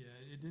know. Yeah,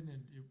 it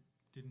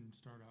didn't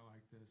start out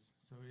like this.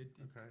 So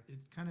Okay.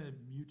 it kind of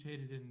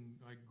mutated and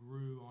like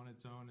grew on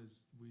its own as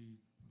we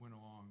went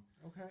along.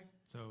 Okay.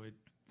 So it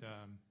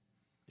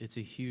It's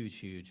a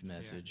huge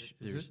message.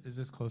 Is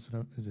this close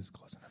enough? Is this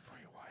close enough for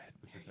you, Wyatt?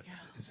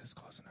 Is this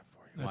close enough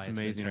for you? Wyatt's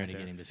been trying to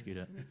get him to scoot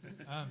up.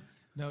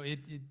 no,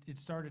 it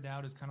started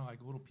out as kind of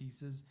like little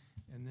pieces,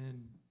 and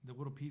then the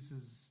little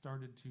pieces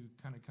started to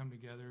kind of come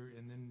together,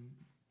 and then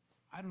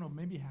I don't know,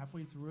 maybe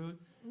halfway through it,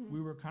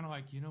 we were kind of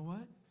like, you know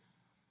what?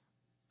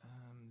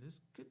 This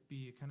could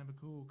be a kind of a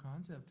cool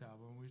concept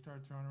album. We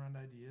started throwing around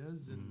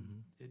ideas,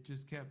 and it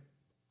just kept.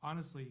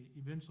 Honestly,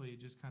 eventually,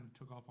 it just kind of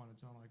took off on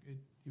its own. Like it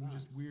was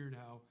just weird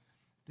how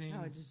things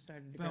Oh, it just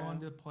started to fell grow.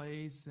 into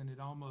place, and it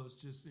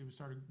almost just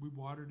started. We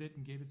watered it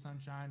and gave it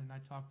sunshine, and I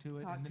talked to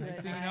it, Talked and the to next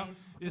it, thing you know, nice.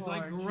 it's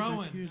like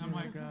growing. I'm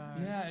like,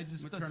 yeah, it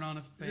just Turn on a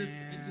It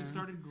fan. just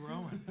started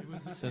growing. It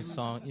was So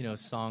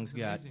songs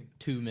got amazing.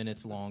 2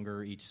 minutes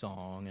longer each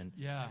song, and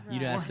yeah.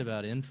 you'd Right. asked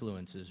about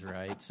influences,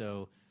 right?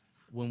 So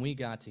when we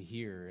got to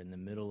here in the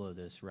middle of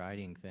this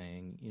writing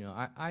thing, you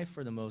know, I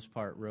for the most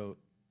part wrote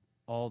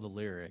all the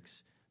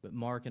lyrics, but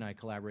Mark and I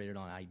collaborated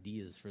on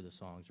ideas for the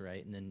songs,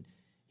 right? And then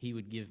he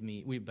would give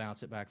me, we'd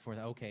bounce it back and forth.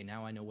 Okay,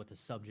 now I know what the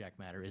subject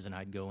matter is, and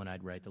I'd go and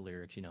I'd write the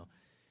lyrics, you know.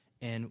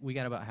 And we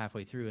got about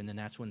halfway through, and then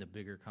that's when the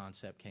bigger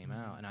concept came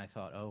out, and I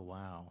thought, oh,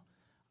 wow,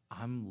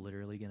 I'm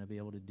literally going to be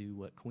able to do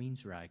what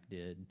Queensryche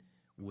did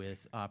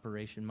with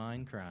Operation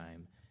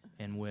Mindcrime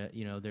and with,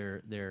 you know,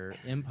 their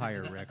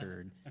Empire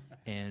record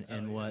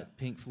and what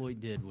Pink Floyd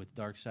did with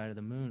Dark Side of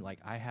the Moon. Like,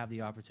 I have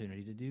the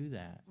opportunity to do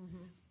that.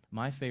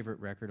 My favorite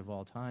record of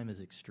all time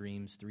is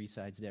Extreme's Three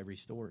Sides to Every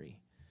Story.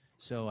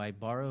 So I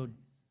borrowed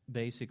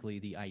basically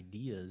the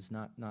ideas,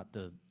 not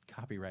the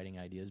copywriting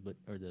ideas,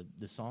 or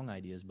the song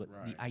ideas, but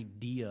Right. the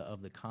idea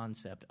of the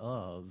concept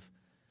of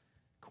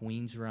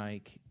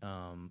Queensryche,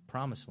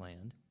 Promised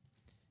Land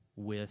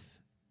with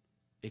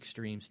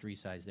Extreme's Three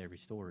Sides to Every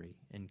Story.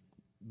 And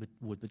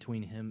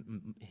between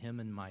him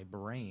and my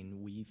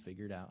brain, we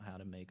figured out how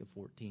to make a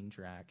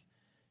 14-track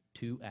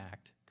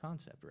 2-act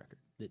concept record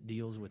that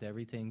deals with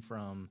everything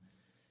from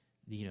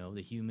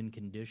the human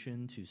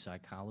condition to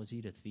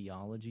psychology to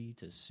theology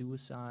to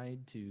suicide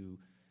to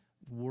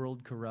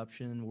world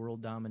corruption,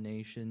 world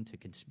domination to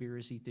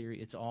conspiracy theory.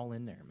 It's all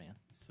in there, man.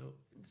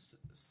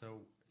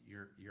 So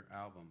your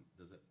album,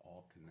 does it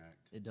all connect?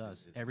 It does.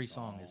 Is Every it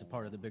song is a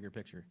part of the all- bigger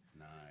picture.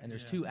 Nice. And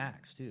there's 2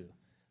 acts too.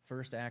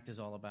 First act is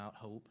all about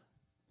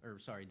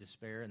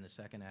despair, and the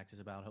second act is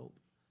about hope.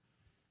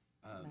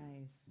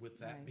 Nice. With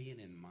that nice. being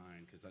in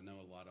mind, because I know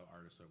a lot of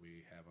artists that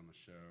we have on the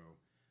show,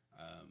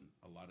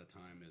 a lot of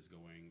time is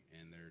going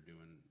and they're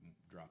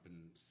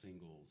dropping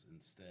singles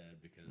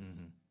instead because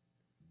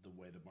the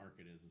way the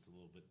market is a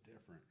little bit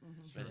different.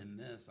 But in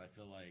this, I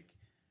feel like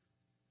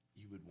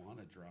you would want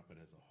to drop it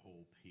as a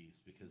whole piece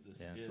because this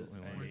Yeah, that's is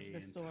what we want.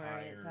 The story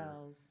it entire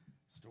tells.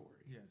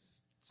 story. Yes.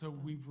 So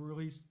we've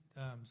released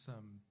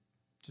some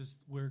just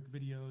lyric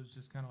videos,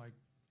 just kind of like,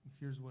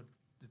 here's what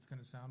it's going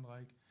to sound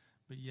like.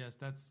 But yes,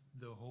 that's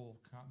the whole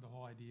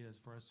idea is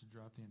for us to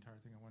drop the entire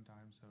thing at one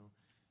time. So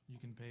you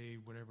can pay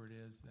whatever it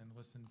is and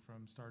listen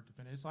from start to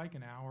finish. It's like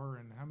an hour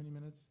and how many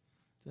minutes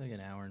It's like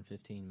an hour and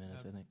 15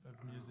 minutes, I think. of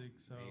music.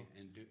 So Man,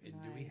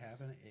 and do we Nice.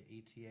 have an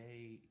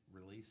ETA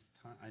release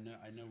time?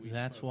 I know we.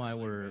 That's spoke why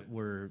earlier, but-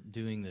 we're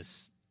doing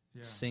this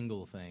yeah,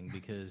 single thing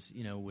because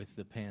with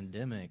the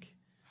pandemic,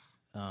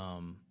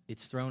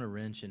 it's thrown a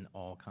wrench in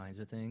all kinds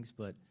of things.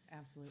 But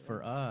Absolutely.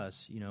 for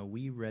us,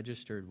 we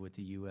registered with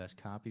the U.S.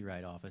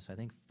 Copyright Office I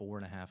think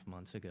 4.5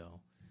 months ago,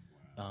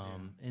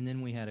 and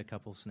then we had a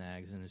couple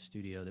snags in the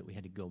studio that we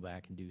had to go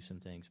back and do some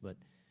things. But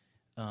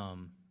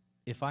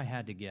if I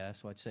had to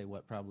guess, I'd say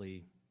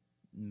probably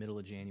middle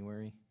of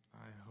January.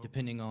 I hope.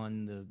 Depending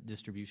on the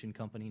distribution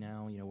company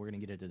now, we're going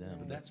to get it to them. Right.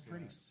 But But that's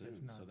pretty If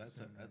soon. not So that's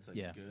sooner. a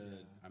Yeah.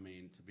 good. I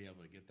mean, to be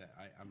able to get that,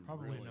 I'm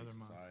Probably really another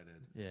month.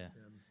 excited. yeah.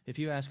 Yeah, If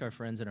you ask our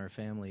friends and our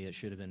family, it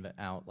should have been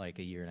out like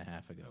a year and a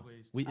half ago. At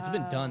least. It's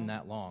been done Oh.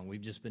 that long.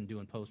 We've just been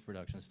doing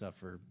post-production stuff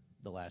for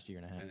the last year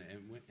and a half.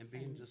 And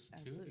being And just 2 of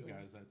absolutely. you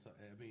guys,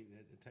 I mean,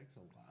 it takes a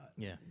lot.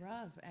 Yeah.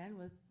 Rough, and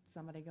with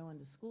somebody going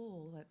to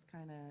school, that's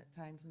kind of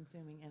time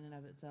consuming in and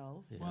of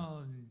itself. Yeah. Well,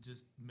 and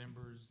just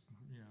members,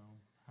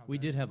 how We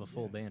that did have a is.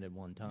 full band at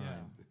one time.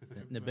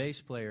 Yeah. And the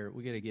bass player,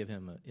 we got to give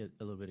him a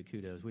little bit of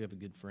kudos. We have a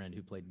good friend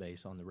who played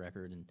bass on the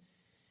record, and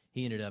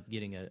he ended up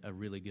getting a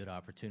really good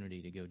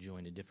opportunity to go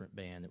join a different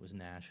band that was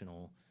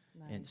national.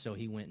 And Nice. so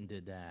he went and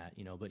did that,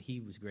 but he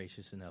was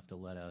gracious enough to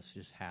let us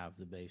just have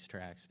the bass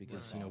tracks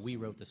because, Right. we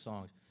wrote the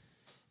songs.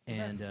 Well,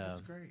 And,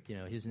 that's great.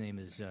 his name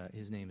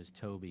is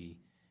Toby,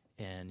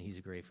 and he's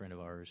a great friend of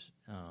ours.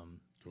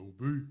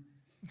 Toby.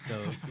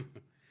 So,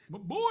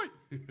 But boy,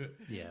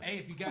 yeah. Hey,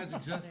 if you guys are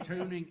just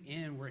tuning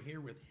in, we're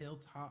here with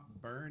Hilltop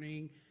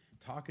Burning,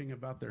 talking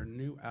about their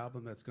new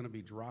album that's going to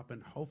be dropping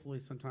hopefully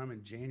sometime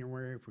in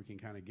January. If we can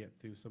kind of get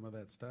through some of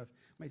that stuff,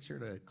 make sure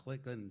to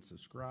click and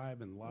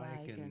subscribe and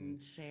like and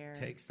share.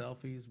 take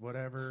selfies,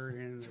 whatever,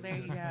 and There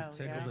you just go,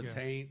 tickle yeah. the There you go.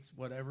 taints,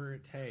 whatever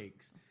it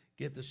takes.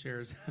 Get the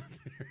shares out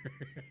there.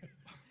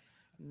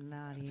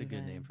 Not It's even. a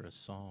good name for a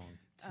song.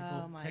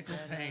 Oh, my Tickle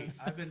goodness. taint.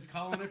 I've been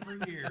calling it for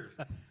years.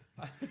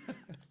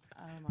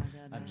 Oh my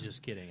goodness. I'm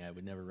just kidding. I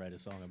would never write a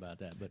song about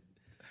that, but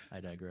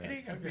I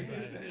digress.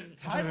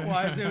 Title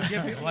wise, it would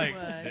give me like,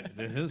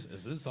 would. is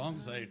this song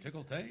say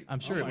tickle tape? I'm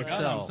sure Oh it my would God,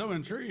 sell. I'm so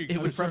intrigued. It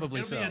would I'm sure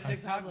probably it'll sell. be a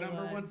TikTok Probably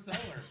number would. 1 seller.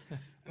 And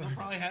they'll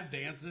probably have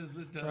dances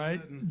that does Right.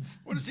 it. And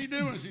what is she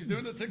doing? She's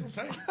doing the tickle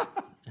tape.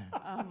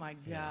 Oh my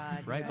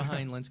God. Right yeah.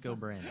 behind Let's Go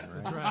Brandon,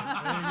 right? that's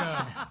right. There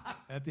you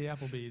go. At the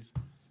Applebee's.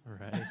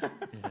 Right.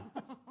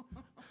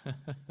 Yeah.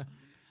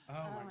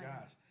 Oh my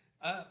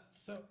gosh.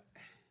 So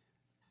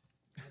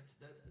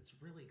that's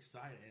really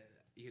exciting.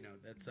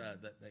 That's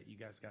that you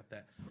guys got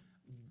that.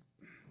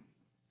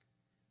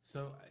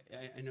 So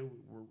I know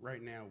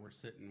right now we're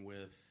sitting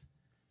with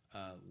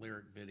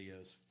lyric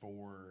videos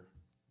for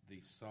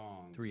these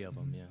songs. 3 of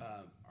them, yeah.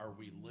 Are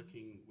we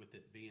looking with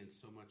it being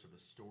so much of a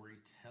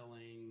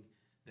storytelling?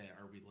 That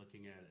are we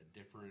looking at a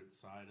different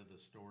side of the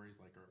stories?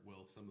 Like,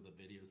 will some of the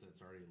videos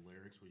that's already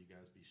lyrics? Will you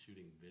guys be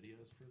shooting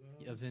videos for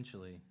those?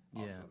 Eventually,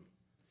 yeah. Awesome.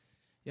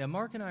 Yeah,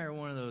 Mark and I are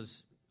one of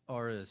those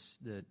artists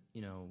that,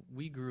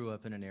 we grew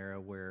up in an era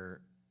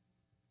where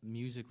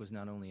music was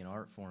not only an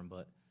art form,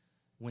 but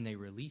when they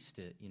released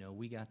it,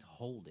 we got to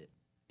hold it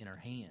in our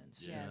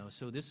hands. Yes.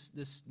 So this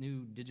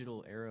new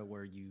digital era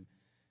where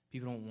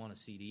people don't want a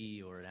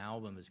CD or an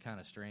album is kind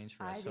of strange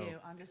for us. I so, do.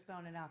 I'm just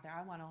throwing it out there.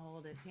 I want to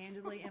hold it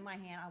tangibly in my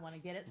hand. I want to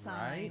get it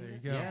Right? signed. There you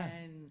go. Yeah.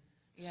 And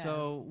yes.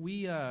 So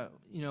we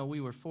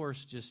were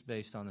forced just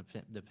based on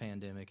the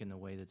pandemic and the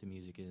way that the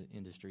music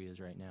industry is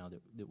right now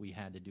that we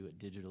had to do it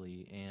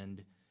digitally,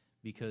 and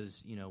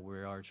because we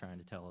are trying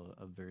to tell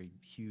a very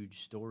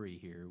huge story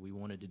here, we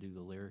wanted to do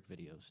the lyric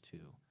videos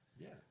too.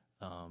 Yeah.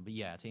 But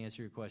yeah, to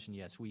answer your question,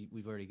 yes,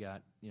 we've already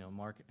got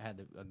Mark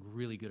had a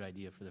really good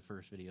idea for the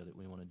first video that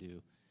we want to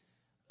do.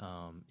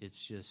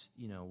 It's just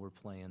we're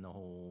playing the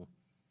whole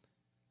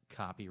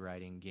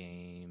copywriting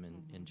game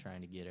and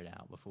trying to get it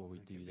out before we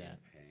That do could be a that.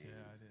 pain. Yeah,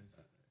 it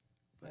is.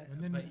 Yes.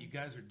 And then- But you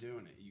guys are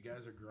doing it. You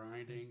guys are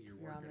grinding. You're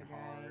You're on working the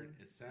hard. grind.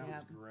 It sounds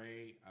Yep.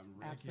 great. I'm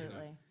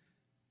Absolutely.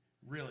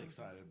 really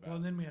excited about Well,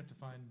 it. then we have to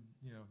find,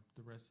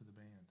 the rest of the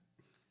band.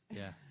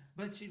 Yeah.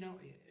 But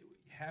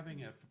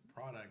having a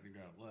product to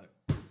go, look,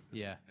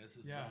 Yeah. this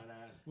is Yeah.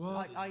 badass.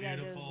 Well- this is All you gotta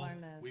do is beautiful.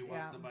 learn this, We want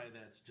yeah. somebody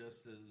that's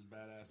just as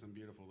badass and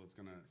beautiful that's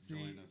gonna See,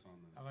 join us on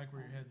this. I like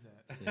where your head's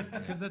at. See, yeah.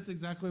 Because that's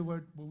exactly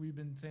what we've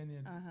been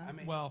saying. Uh-huh. I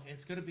mean, Well-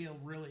 it's going to be a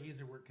really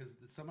easy work because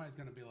somebody's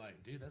going to be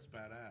like, "Dude, that's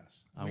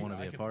badass." I wanna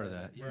be a could part play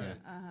of that. Yeah. Right.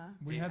 Uh-huh.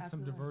 We Yeah. had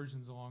some Absolutely.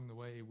 diversions along the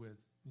way with,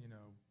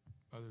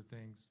 other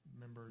things,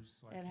 members,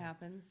 like It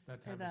happens. that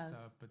It type of does.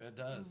 stuff. But It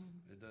does.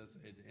 Mm-hmm. It does.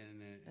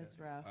 It's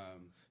rough.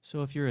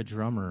 So if you're a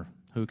drummer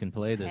who can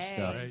play this Hey,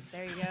 stuff, Right.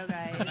 there you go, guys.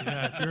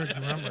 yeah, if you're a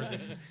drummer, then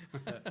you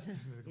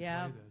can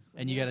Yeah. play this.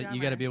 and you Be a got to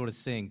drummer. be able to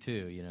sing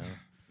too,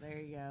 There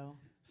you go.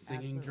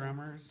 Singing Absolutely.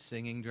 drummers.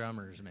 Singing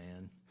drummers,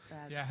 man.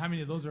 That's, Yeah, how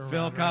many of those are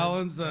Phil around, right?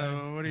 Collins, what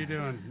are you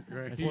doing?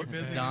 Right. You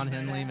busy? Don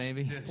Henley,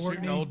 maybe. Shooting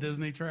Courtney? old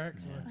Disney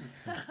tracks.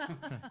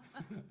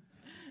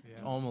 It's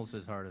Yeah. almost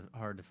as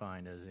hard to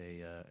find as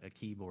a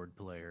keyboard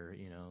player.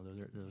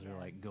 Those are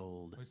like Yes.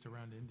 gold, At least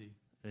around Indy.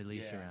 at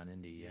least Yeah. around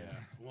Indy.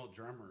 Yeah. Well,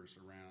 drummers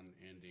around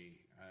Indy.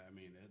 I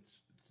mean, it's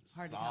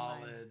Hard to come by.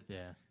 solid.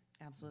 Yeah.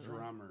 absolutely.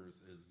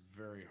 Drummers is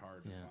very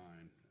hard to Yeah.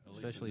 find. At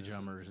least in Especially this-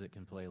 drummers that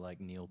can play like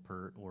Neil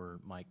Peart or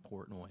Mike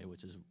Portnoy,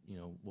 which is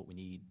what we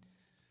need.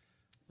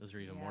 Those are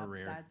even Yeah, more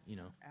rare.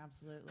 that's-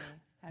 Absolutely.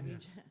 Have you?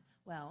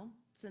 Well,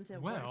 since it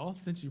Well, worked,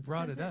 since you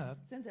brought since it up,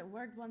 since it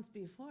worked once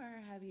before,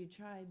 have you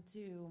tried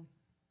to?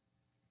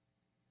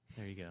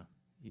 There you go.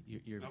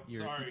 You're Oh,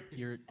 you're, sorry.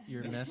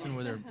 you're messing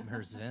with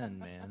her zen,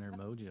 man, her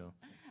mojo.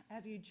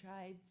 Have you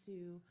tried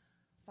to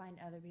find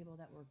other people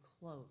that were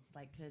close,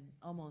 like could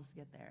almost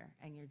get there,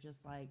 and you're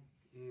just like,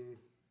 Mm,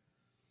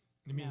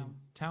 you mean No.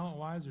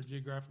 talent-wise or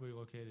geographically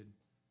located?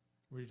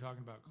 What are you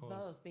talking about close?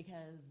 both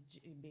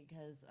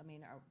because I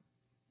mean,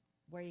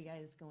 where are you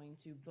guys going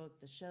to book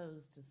the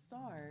shows to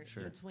start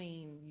Sure.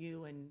 between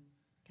you and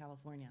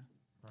California?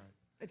 Right.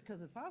 It's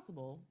because it's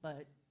possible,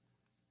 but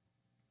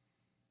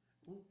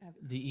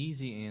The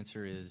easy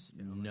answer is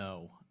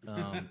no. I'll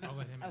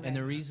let him. Okay. And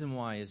the reason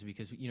why is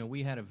because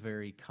we had a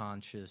very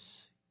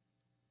conscious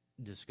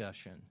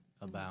discussion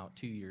about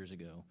 2 years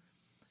ago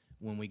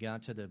when we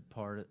got to the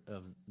part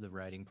of the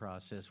writing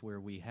process where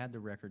we had the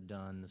record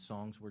done, the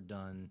songs were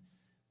done,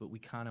 but we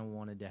kind of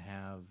wanted to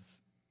have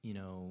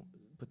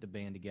put the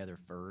band together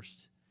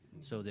first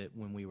so that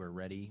when we were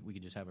ready we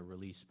could just have a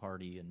release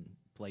party and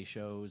play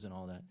shows and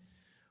all that.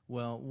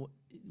 Well,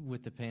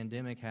 with the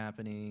pandemic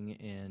happening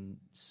and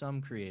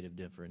some creative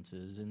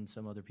differences and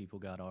some other people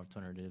got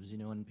alternatives,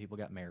 and people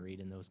got married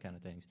and those kind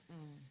of things.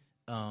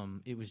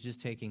 It was just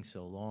taking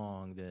so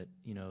long that,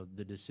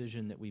 the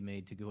decision that we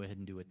made to go ahead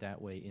and do it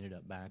that way ended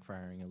up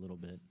backfiring a little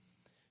bit.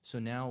 So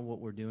now what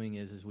we're doing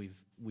is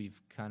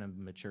we've kind of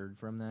matured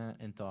from that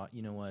and thought,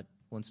 you know what,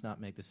 let's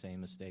not make the same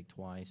mistake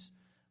twice.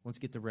 Let's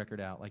get the record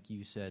out, like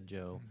you said,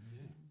 Joe.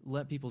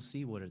 Let people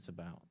see what it's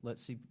about.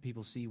 Let's see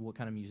people see what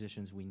kind of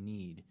musicians we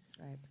need.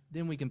 right.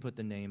 Then we can put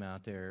the name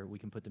out there, we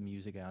can put the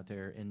music out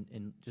there,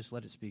 and just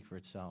let it speak for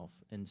itself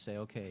and say,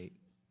 okay,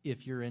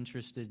 if you're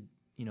interested,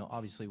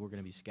 obviously we're going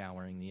to be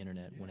scouring the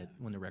internet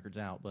when the record's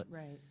out, but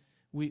Right.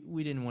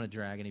 we didn't want to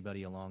drag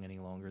anybody along any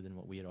longer than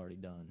what we had already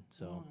done.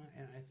 So Well,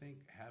 and I think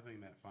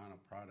having that final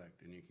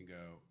product and you can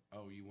go,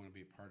 oh, you want to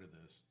be part of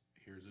this.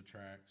 Here's the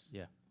tracks.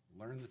 yeah,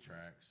 Learn the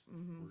tracks.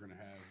 We're going to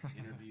have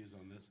interviews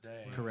on this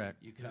day. Correct.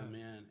 You come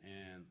in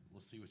and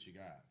we'll see what you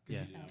got.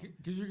 Yeah.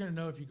 Because you're going to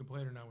know if you can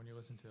play it or not when you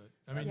listen to it.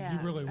 I mean, Yeah,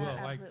 you really will.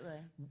 Like, absolutely.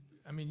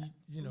 I mean,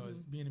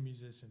 as being a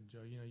musician, Joe,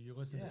 you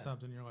listen Yeah. to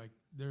something, you're like,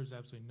 there's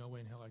absolutely no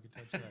way in hell I could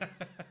touch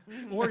that.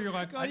 Or you're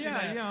like, oh I did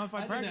yeah, that- if I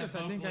did practice,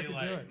 that I think I could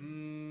vocally, do like,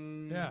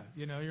 it.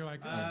 Yeah, you're like,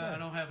 oh, I yeah.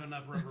 don't have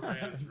enough rubber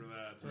bands for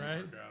that. To Right.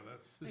 work out.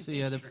 That's so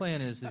yeah, the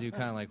plan is to do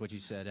kind of like what you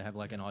said, to have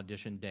like an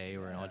audition day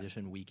or an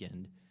audition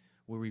weekend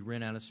where we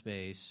rent out a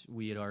space.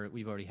 We've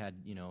already had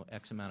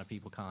X amount of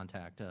people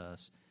contact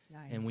us.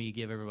 Nice. And we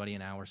give everybody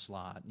an hour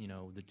slot.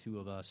 The two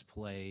of us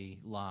play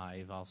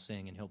live. I'll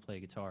sing and he'll play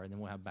guitar, and then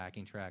we'll have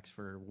backing tracks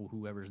for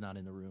whoever's not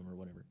in the room or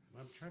whatever.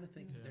 I'm trying to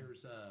think. Yeah.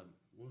 There's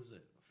what was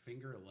it?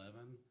 Finger 11.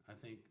 I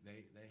think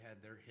they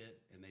had their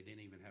hit and they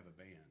didn't even have a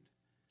band.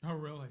 Oh,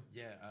 really?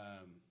 Yeah.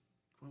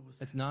 What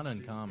was It's that not stupid-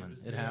 uncommon.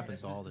 was It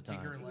happens was all the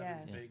time. Finger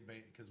 11's Yes. big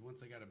band because once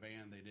they got a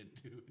band, they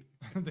didn't do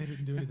it. They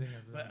didn't do anything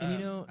after But that.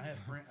 And I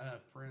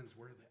have friends.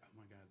 Where they? Oh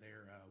my God,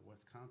 they're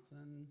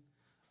Wisconsin.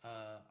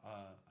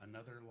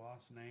 Another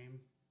lost name,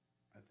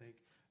 I think.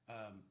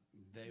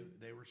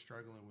 They were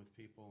struggling with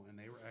people, and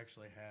they were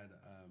actually had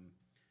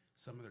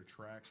some of their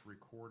tracks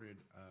recorded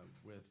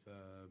with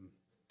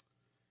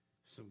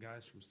some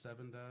guys from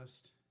Seven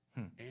Dust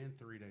and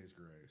 3 Days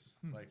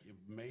Grace, like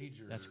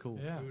major. That's cool.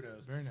 Yeah,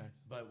 kudos. very nice.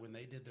 But when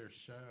they did their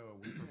show,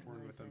 we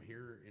performed with them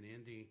here in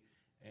Indy,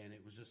 and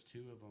it was just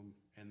two of them,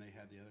 and they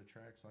had the other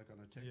tracks like on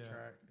a tick Yeah.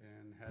 track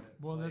and had it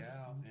Well, play that's-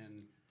 out,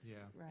 and Yeah.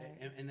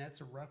 Right. and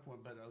that's a rough one.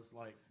 But I was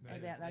like,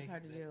 That that's they-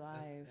 hard to do that-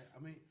 live. I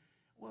mean,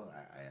 Well,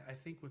 I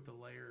think with the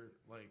layer,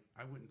 like,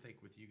 I wouldn't think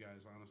with you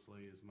guys,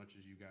 honestly, as much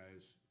as you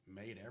guys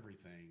made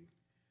everything,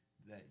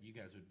 that you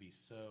guys would be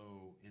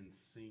so in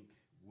sync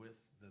with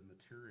the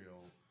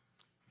material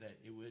that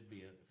it would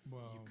be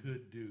Well, you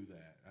could do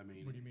that. I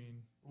mean, What do you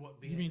mean? What,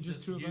 You mean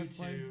just two of you us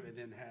play? two, and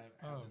then have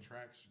Oh. the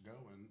tracks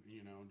going,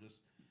 just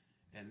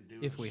and do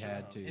If a we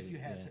had show. to, If you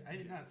had yeah. to, I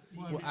did not.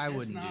 Well, Well, I it's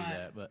wouldn't do not-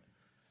 that, but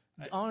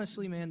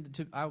honestly, man,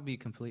 I'll be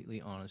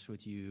completely honest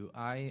with you.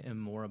 I am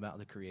more about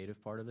the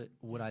creative part of it.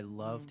 Would I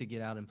love to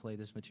get out and play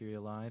this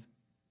material live?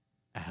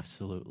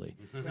 Absolutely.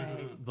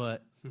 Right.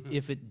 But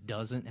if it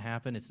doesn't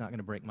happen, it's not going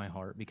to break my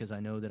heart because I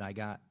know that I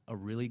got a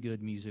really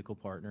good musical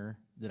partner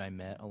that I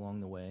met along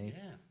the way.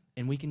 Yeah.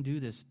 And we can do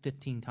this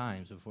 15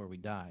 times before we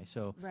die.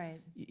 So,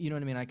 Right. you know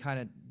what I mean? I kind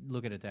of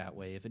look at it that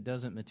way. If it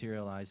doesn't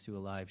materialize to a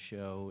live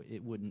show,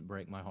 it wouldn't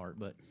break my heart.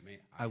 But Man,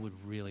 I would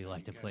really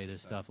like to you play guys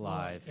this are stuff so-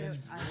 live.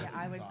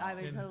 I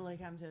would And- totally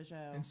come to a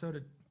show. And so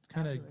to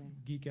kind of Absolutely.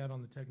 geek out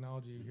on the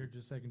technology here,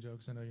 just a second, Joe,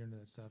 because I know you're into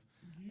that stuff.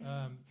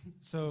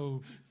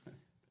 So,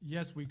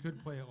 yes, we could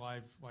play it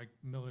live like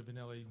Milli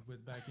Vanilli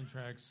with backing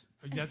tracks.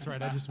 That's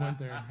right, I just went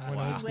there. I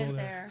went old You school went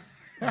there.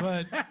 there.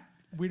 But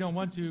we don't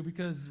want to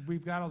because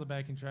we've got all the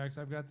backing tracks.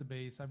 I've got the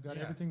bass. I've got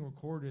Yeah. everything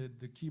recorded,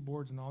 the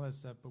keyboards and all that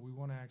stuff. But we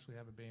want to actually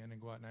have a band and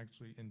go out and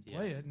actually play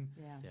Yeah. it and,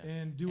 Yeah. Yeah.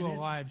 and do And a it's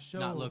live show.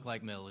 Not look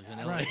like Milli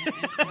Vanilli.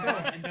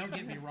 Right. And don't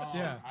get me wrong.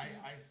 Yeah.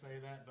 I say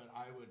that, but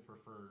I would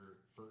prefer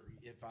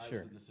if I Sure.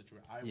 was in this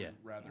situation, I Yeah.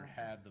 would rather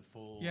have the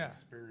full Yeah.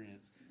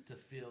 experience to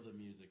feel the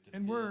music. To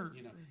And feel,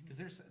 we're-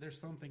 because there's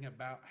something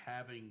about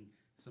having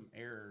some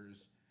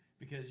errors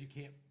because you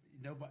can't.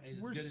 Nobody as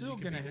We're good as still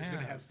you can be. gonna There's going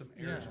to have- have some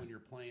errors yeah. when you're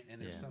playing, and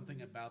there's Yeah.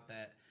 something about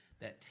that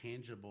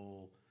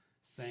tangible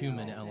sound,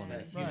 Human that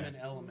element. human Right.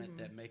 element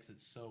that makes it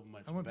so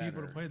much. I want better.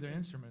 people to play their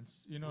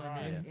instruments. You know what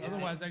I mean? Right. Yeah.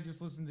 Otherwise, I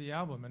just listen to the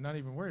album and not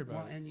even worry about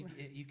Well, it. and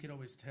you could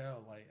always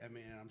tell, like, I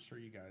mean, I'm sure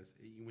you guys,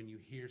 when you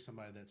hear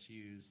somebody that's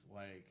used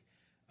like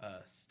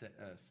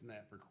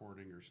snap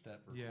recording or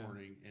step Yeah.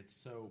 recording, it's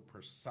so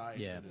precise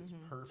Yeah. and it's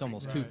perfect. It's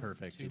almost Right. too It's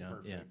perfect, too you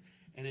know? Yeah. perfect.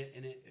 And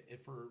it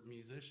for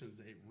musicians,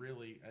 it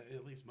really,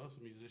 at least most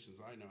of the musicians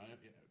I know,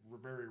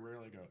 very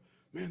rarely go,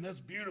 man, that's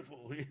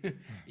beautiful.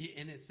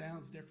 And it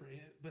sounds different.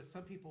 But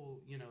some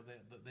people,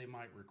 they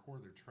might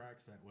record their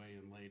tracks that way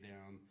and lay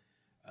down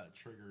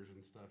triggers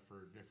and stuff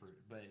for different,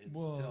 but it's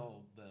Well-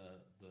 still the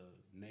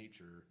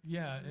nature.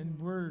 Yeah, and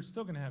we're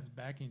still going to have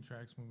backing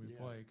tracks when we Yeah.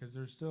 play because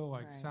there's still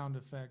like Right. sound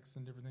effects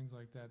and different things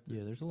like that.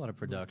 Yeah, there's a lot of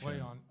we play production.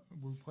 on.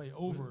 We play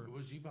over.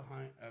 Was you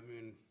behind? I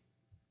mean,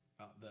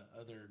 the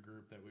other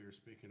group that we were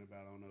speaking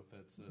about. I don't know if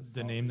that's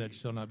The name that Salty.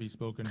 shall not be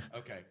spoken.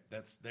 Okay,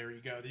 there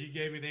you go. You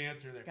gave me the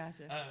answer there.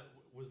 Gotcha.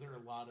 Was there a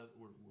lot of?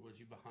 Was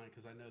you behind?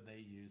 Because I know they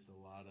used a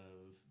lot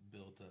of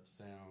built-up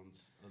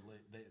sounds.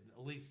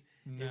 At least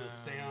it No. was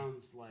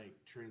sounds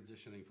like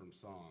transitioning from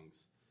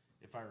songs.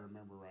 If I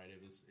remember right,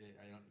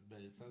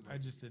 but it sounds I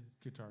like. just did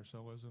guitar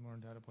solos and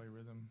learned how to play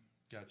rhythm.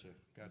 Gotcha.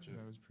 That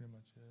was pretty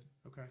much it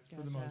Okay. for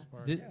the Gotcha. most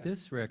part. Yeah.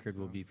 This record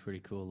will So- be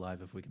pretty cool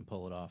live if we can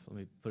pull it off. Let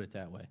me put it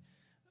that way.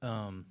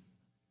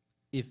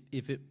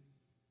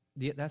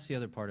 That's the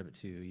other part of it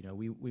too. You know,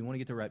 we want to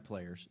get the right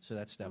players, so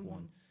that's step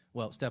one.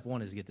 Well, step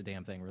one is to get the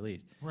damn thing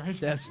released. Right.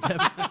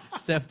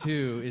 Step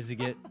two is to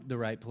get the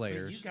right But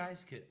players. you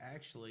guys could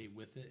actually,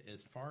 with it,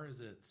 as far as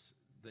it's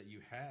that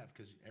you have,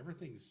 because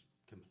everything's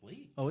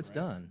complete. Oh, it's right?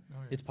 done.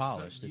 Oh, yeah. It's So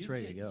polished. It's you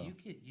ready could- to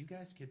go. You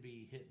guys could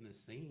be hitting the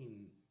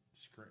scene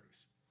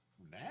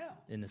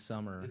now In the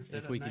summer, instead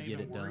if of we not could get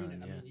even it worrying.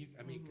 done. Yeah.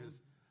 I mean, because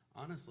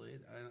honestly,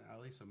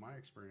 at least in my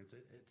experience,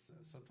 it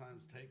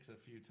sometimes takes a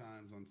few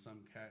times on some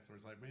cats where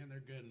it's like, man, they're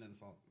good, and then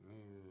it's all.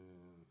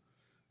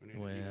 We need to,"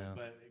 Well.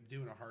 but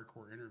doing a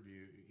hardcore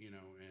interview,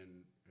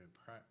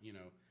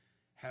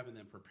 having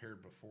them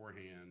prepared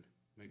beforehand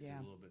makes it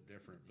Yeah. a little bit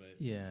different. But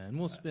Yeah, and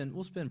we'll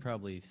spend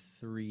probably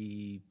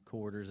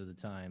 3/4 of the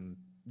time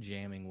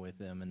jamming with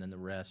them, and then the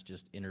rest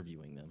just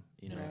interviewing them.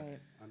 You know. Right.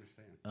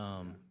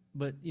 understand.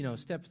 But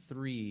step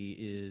 3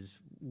 is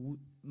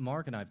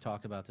Mark and I have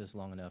talked about this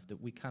long enough that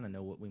we kind of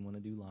know what we want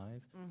to do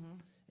live.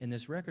 And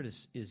this record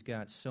is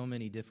got so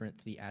many different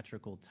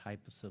theatrical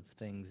types of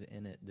things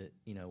in it that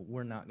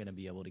we're not going to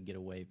be able to get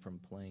away from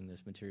playing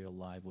this material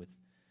live with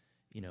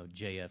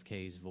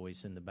JFK's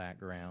voice in the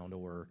background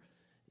or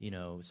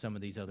some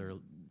of these other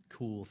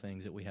cool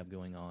things that we have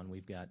going on.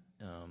 We've got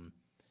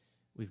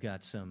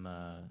some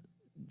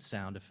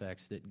sound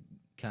effects that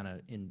kind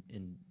of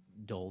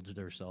indulge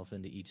themselves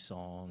into each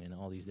song and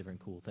all these different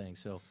cool things.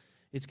 So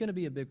it's going to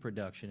be a big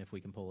production if we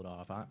can pull it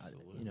off.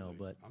 Absolutely.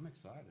 But I'm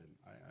excited.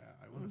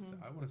 I want to.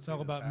 I want to. It's all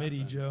about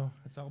MIDI, Joe.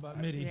 It's all about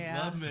MIDI. Yeah.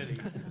 Love MIDI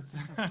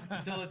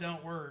until it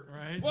don't work.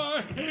 Right? Well,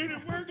 I hate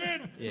it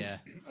working. yeah,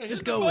 I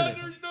just hit go the with button,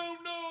 it. There's no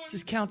noise.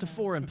 Just count to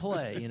 4 and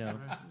play. Yeah.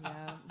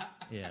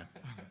 Yeah,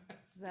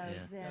 So Yeah.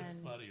 That's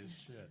then, funny as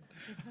shit.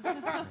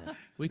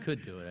 we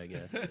could do it, I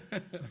guess.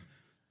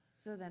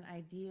 so then,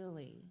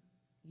 ideally,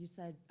 you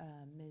said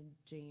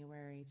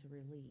mid-January to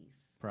release.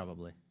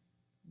 Probably.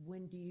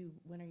 when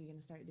are you going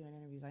to start doing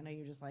interviews? I know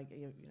you're just like,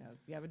 if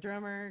you have a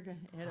drummer,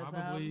 hit us up.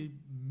 Probably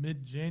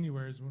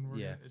mid-January is when we're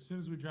Yeah. gonna, as soon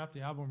as we drop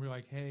the album, we're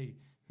like, hey,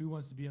 who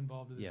wants to be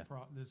involved in this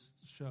Yeah. this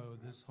show,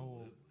 this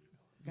whole.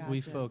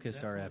 We Gotcha.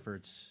 focused our Definitely.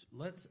 efforts.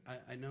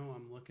 I know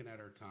I'm looking at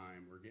our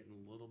time. We're getting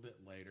a little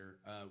bit later.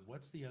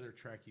 What's the other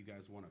track you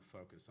guys want to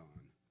focus on?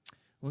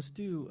 Let's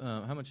do.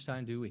 How much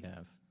time do we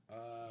have?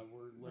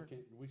 We're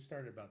looking. We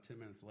started about 10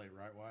 minutes late,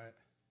 right, Wyatt?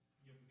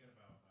 Yeah, we got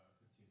about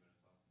 15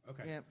 minutes left.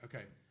 Okay. Yep.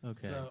 Okay.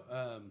 Okay.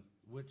 So,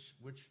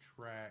 which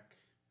track?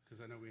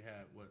 Because I know we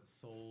have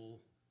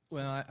Soul.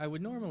 Well, I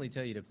would normally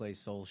tell you to play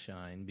Soul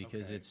Shine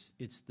because Okay.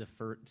 it's the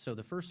first. So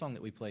the first song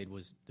that we played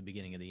was the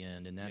beginning of the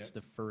end, and that's Yep.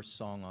 the first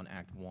song on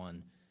Act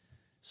 1.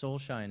 Soul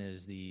Shine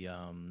is the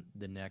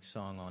next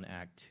song on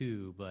Act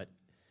 2, but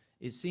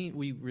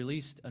we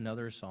released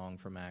another song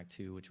from Act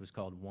 2, which was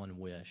called One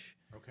Wish,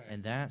 Okay.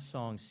 and that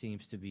song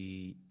seems to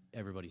be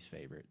everybody's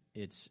favorite.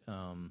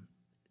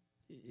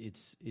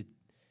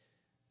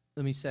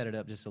 Let me set it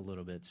up just a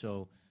little bit.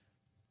 So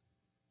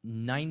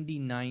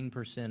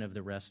 99% of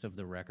the rest of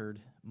the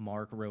record,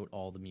 Mark wrote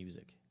all the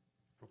music,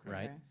 Okay.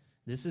 right? Okay.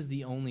 This is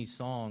the only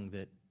song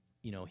that,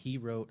 he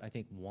wrote, I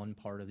think, one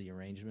part of the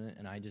arrangement,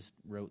 and I just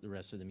wrote the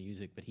rest of the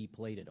music, but he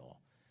played it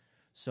all.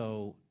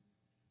 So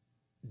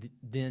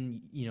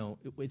then,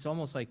 it's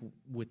almost like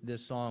with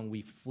this song,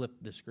 we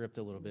flipped the script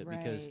a little bit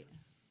because Right.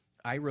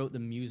 I wrote the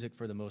music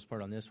for the most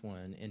part on this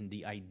one, and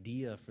the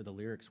idea for the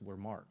lyrics were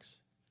Mark's.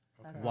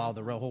 That's While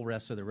the awesome. whole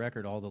rest of the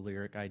record, all the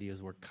lyric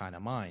ideas were kind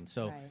of mine.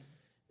 So Right.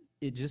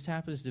 it just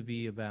happens to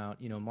be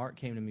about, Mark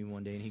came to me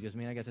one day and he goes,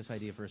 man, I got this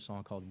idea for a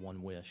song called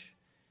One Wish.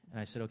 And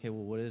I said, okay,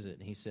 well, what is it?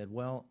 And he said,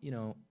 well,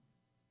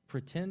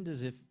 pretend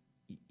as if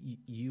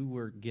you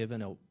were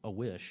given a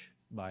wish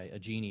by a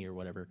genie or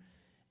whatever,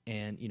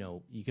 and,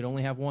 you could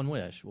only have one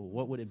wish. Well,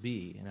 what would it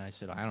be? And I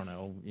said, I don't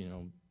know,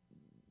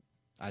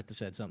 I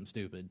said something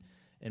stupid.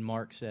 And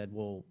Mark said,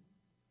 well,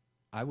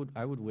 I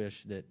would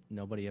wish that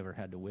nobody ever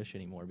had to wish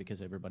anymore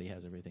because everybody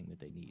has everything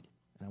that they need.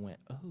 And I went,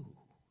 oh.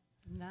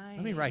 Nice.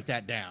 Let me write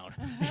that down.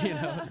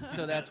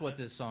 So that's what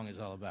this song is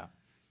all about.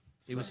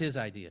 It was his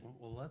idea.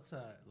 Well, let's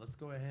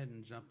go ahead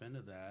and jump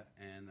into that.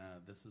 And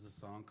this is a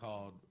song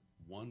called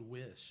 "One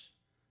Wish"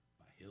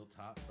 by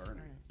Hilltop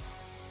Burner.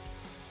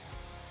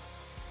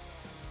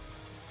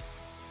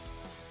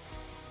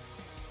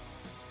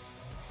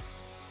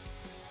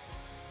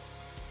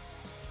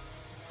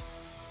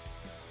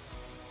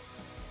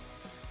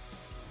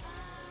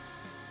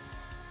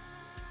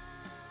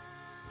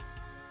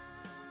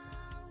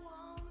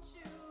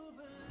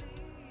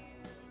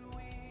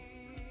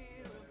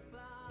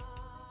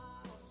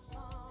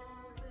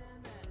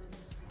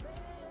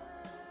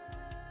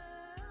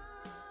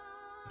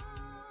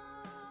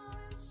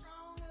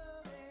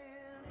 Stronger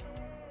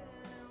than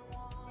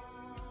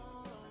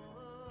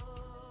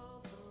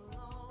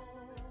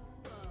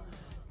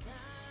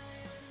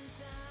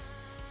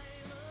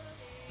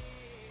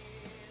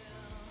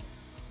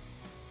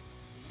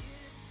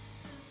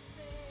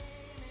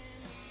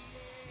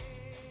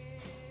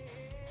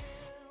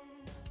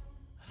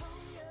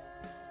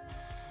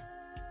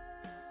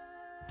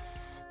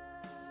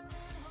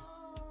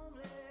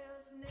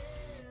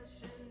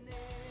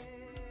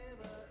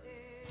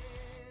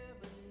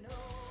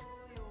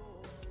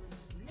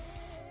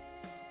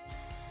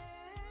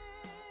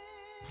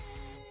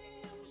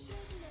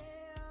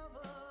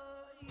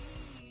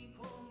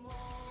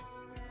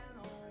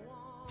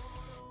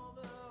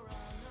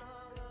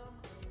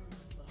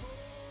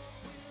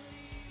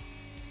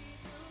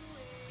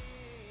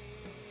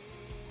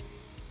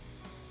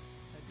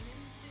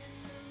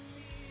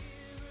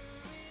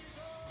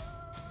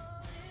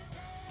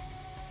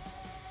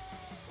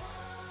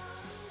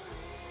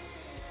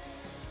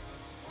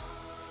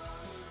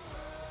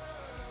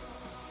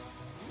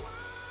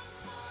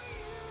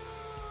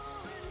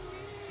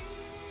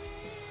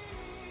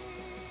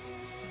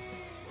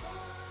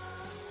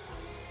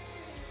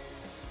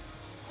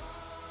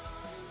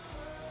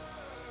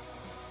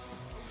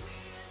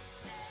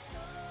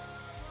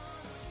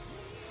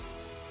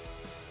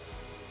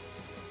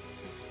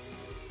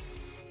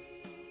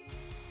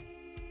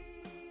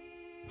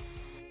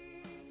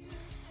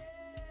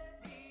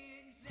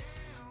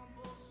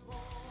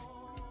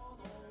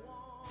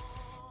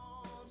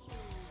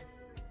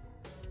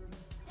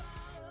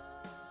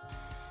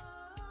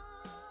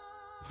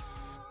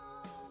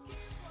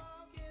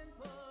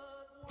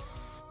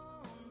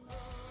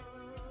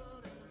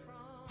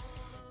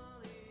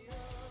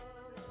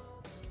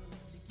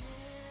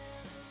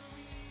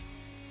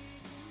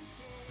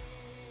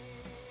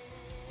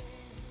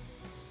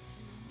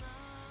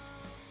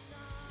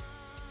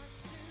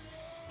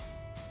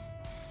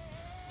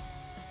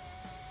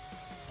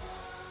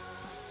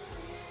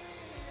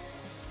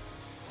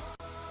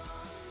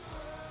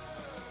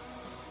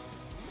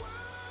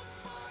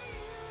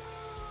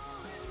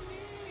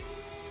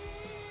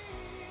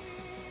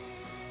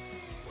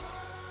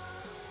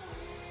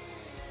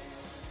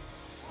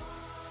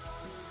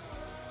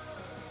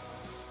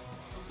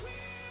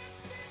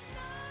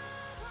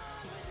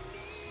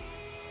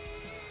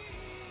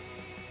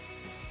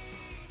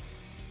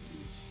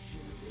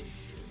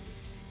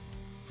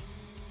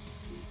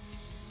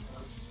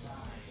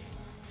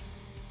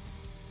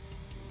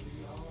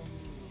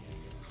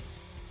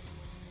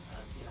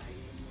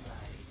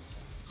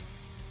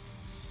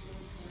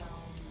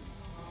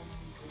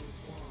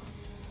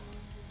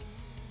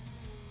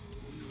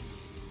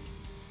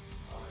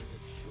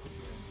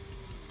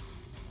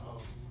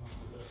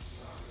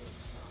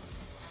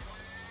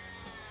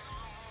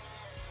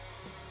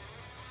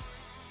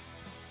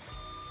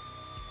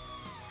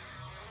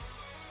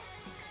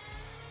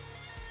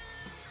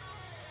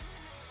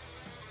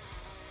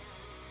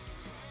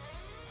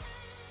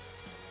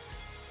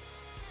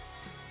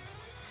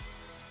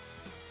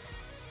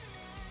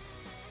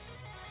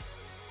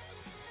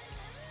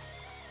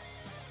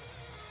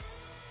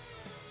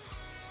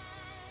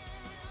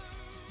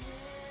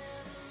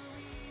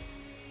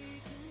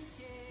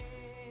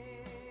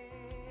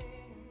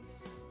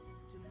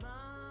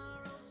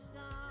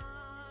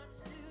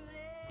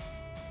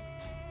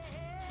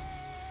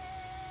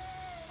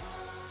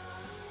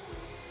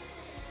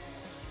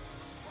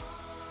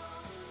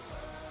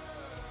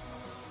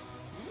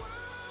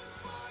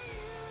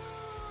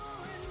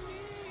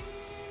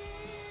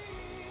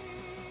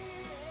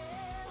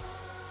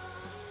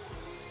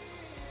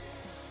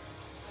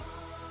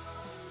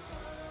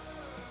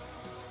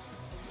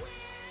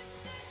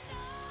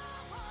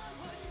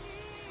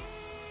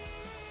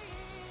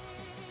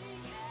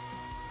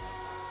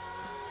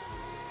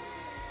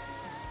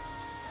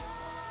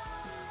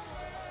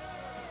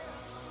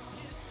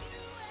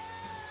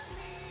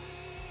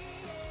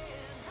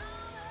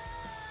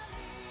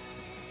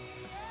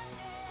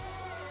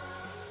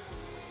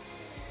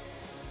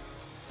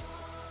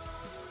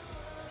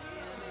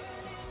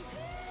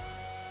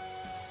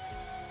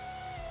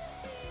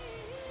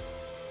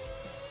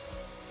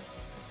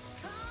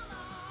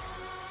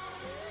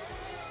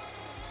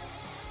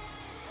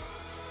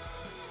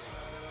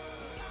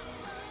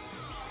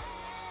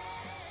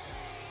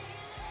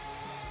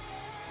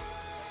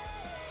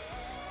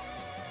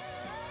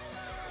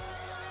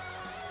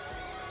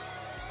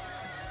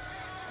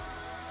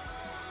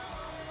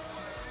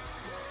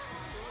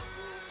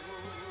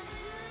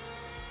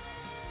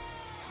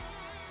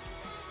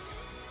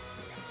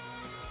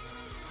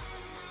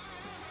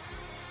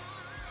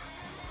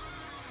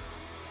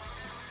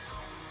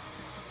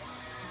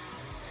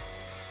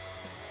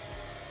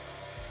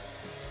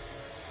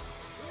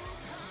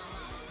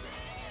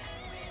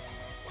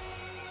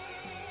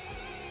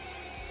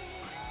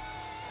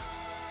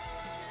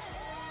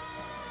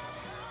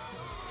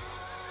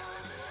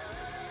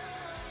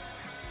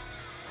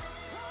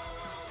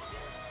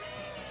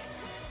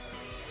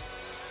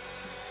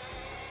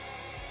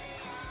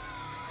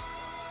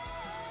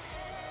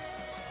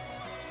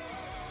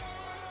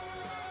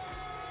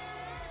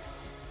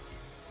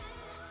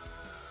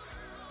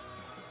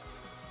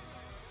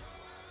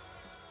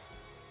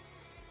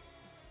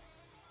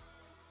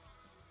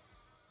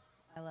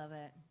love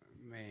it.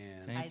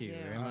 Man. Thank I you do.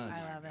 very much.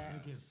 I love it.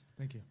 Thank you.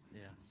 Thank you. Yeah.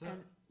 So,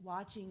 And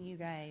watching you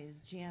guys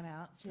jam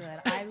out to it,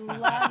 I love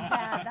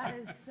that. That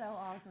is so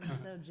awesome, and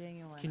so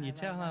genuine. Can I you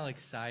love tell how that.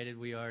 excited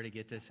we are to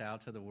get this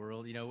out to the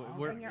world? You know,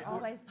 And you're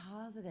always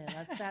positive.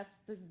 That's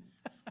the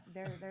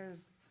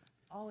there's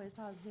always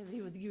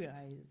positivity with you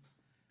guys.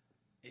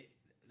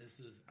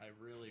 I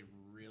really,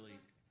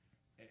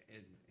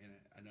 and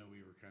I know we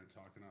were kind of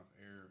talking off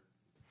air.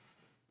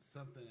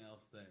 Something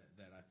else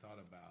that I thought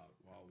about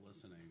while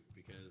listening,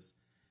 because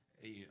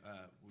we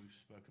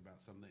spoke about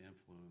some of the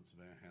influence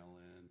of Van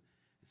Halen,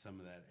 some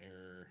of that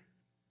era.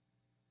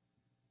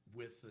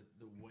 With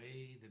the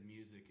way the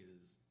music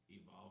is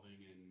evolving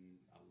and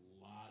a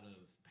lot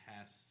of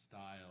past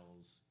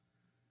styles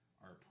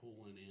are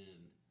pulling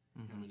in,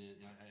 coming in.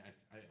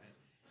 I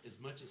as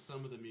much as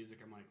some of the music,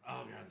 I'm like,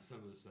 oh god, some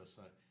of this stuff.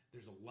 So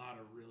there's a lot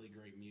of really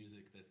great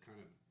music that's kind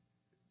of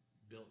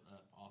built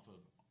up off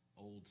of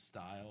old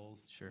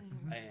styles. Sure.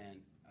 And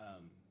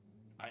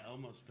I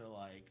almost feel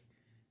like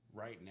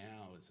right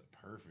now is a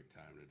perfect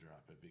time to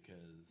drop it,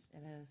 because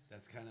It is.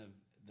 that's kind of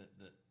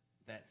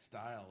that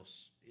style.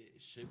 It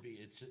should be.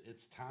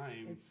 It's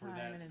time It's for time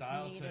that and it's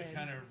style to needed.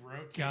 kind of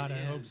rotate. God, I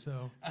in. hope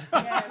so. Yes,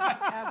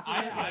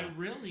 absolutely. I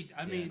really,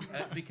 I mean,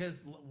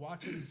 because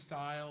watching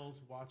styles,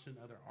 watching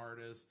other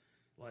artists,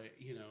 like,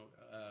 you know,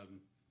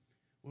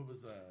 what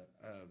was the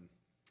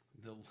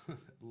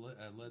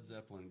Led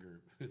Zeppelin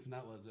group? It's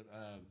not Led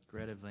Zeppelin.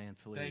 Greta Van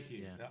Fleet. Thank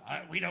you.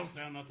 Yeah. We don't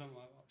sound nothing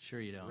like. Sure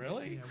you don't.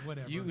 Really? Yeah,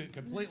 whatever. You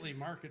completely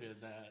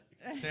marketed that,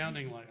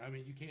 sounding like. I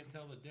mean, you can't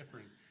tell the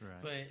difference.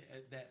 Right.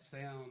 But that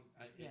sound,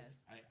 Yes.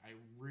 I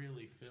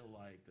really feel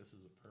like this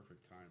is a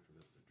perfect time for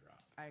this to drop.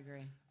 I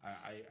agree.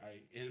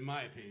 In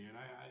my opinion,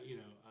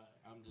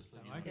 I'm just I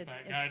looking like at it. the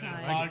fat It's guy in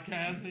his time.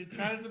 podcast. He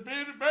tries to be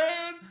the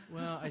band.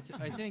 Well,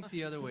 I think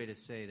the other way to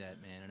say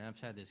that, man, and I've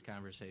had this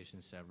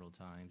conversation several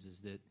times, is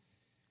that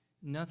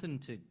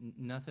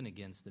nothing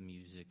against the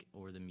music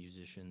or the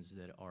musicians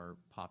that are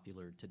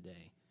popular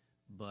today,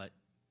 but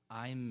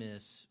I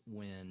miss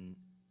when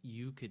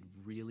you could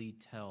really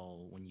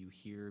tell when you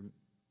hear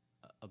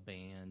a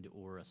band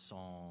or a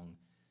song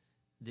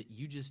that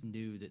you just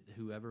knew that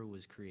whoever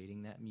was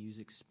creating that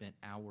music spent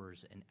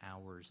hours and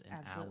hours and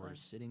Absolutely.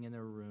 hours sitting in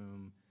their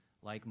room,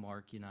 like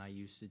Mark and I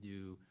used to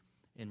do,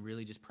 and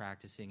really just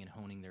practicing and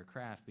honing their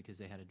craft because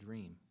they had a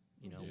dream,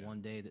 Yeah.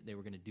 one day that they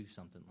were going to do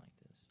something like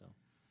this. So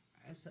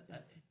And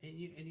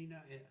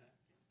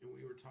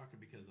we were talking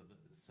because of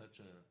such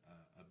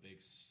a big.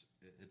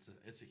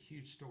 It's a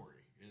huge story.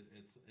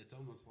 It's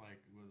almost like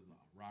with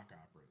rock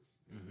operas.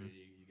 Mm-hmm.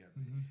 You got,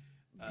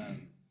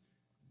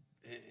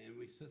 and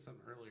we said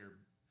something earlier.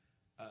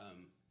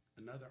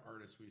 Another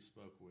artist we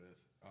spoke with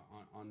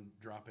on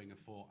dropping a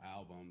full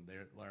album,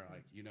 they're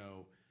like,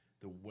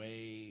 the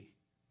way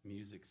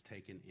music's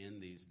taken in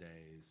these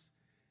days,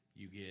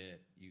 you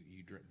get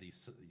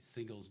these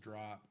singles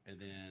drop, and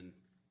then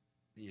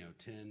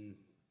 10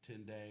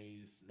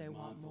 days, They a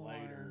want month more.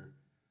 later,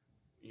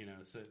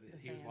 so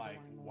he was fans are like,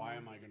 wanting why more.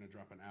 am I going to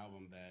drop an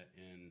album that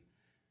in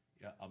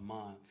a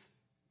month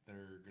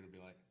they're going to be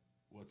like,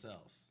 what's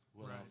else?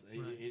 What Right, else?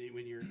 And right.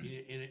 when you're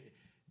in it,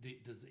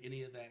 does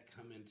any of that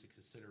come into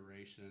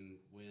consideration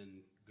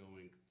when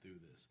going through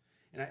this?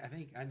 And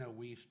I know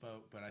we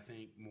spoke, but I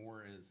think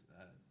more as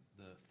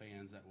the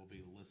fans that will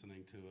be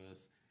listening to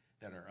us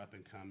that are up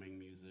and coming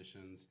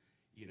musicians,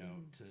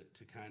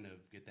 to kind of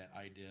get that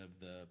idea of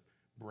the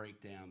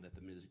breakdown that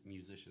the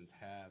musicians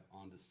have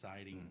on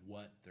deciding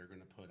what they're going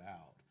to put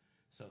out.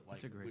 So,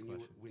 like, That's a great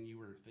question. when you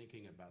were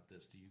thinking about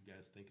this, do you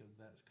guys think of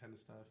that kind of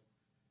stuff?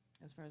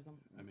 As far as the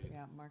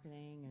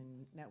marketing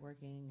and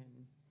networking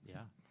and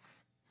yeah.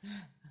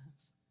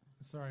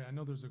 Sorry, I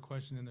know there's a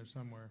question in there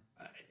somewhere.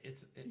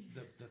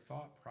 The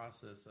thought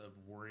process of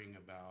worrying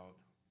about,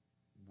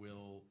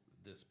 will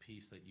this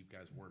piece that you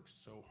guys worked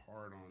so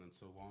hard on and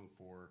so long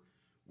for,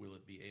 will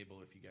it be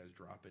able, if you guys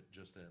drop it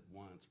just at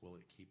once, will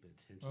it keep the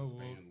attention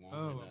span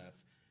long enough?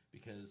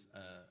 Because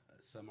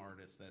some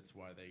artists, that's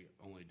why they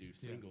only do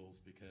singles,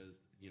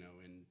 because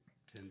in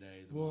 10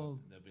 days a month,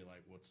 they'll be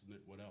like,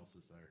 what else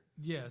is there?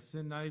 Yes,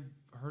 and I've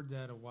heard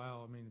that a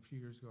while. I mean, a few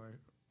years ago,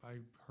 I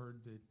heard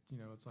that,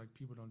 it's like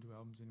people don't do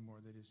albums anymore.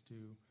 They just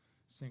do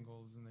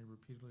singles, and they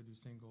repeatedly do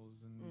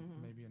singles, and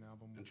maybe an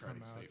album will And try come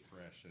to out. stay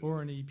fresh.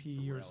 Or an EP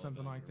or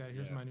something relevant, like that.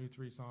 Here's yeah. my new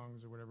 3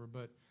 songs or whatever.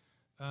 But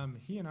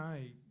he and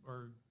I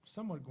are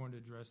somewhat going to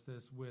address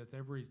this with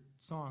every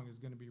song is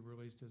going to be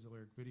released as a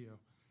lyric video.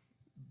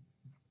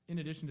 In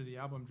addition to the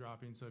album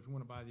dropping, so if you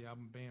want to buy the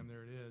album, bam,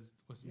 there it is,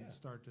 listen to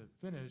start to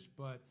finish.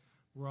 But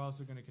we're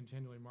also going to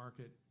continually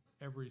market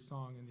every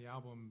song in the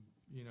album,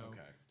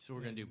 Okay. So we're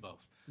going to do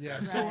both. Yeah,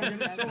 Right, so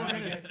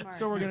that's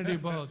so we're going to do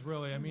both,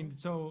 really. I mean,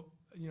 so,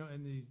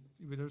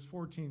 there's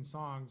 14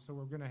 songs, so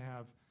we're going to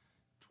have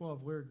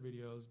 12 lyric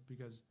videos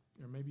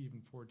or maybe even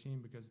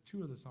 14, because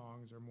 2 of the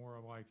songs are more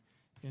of like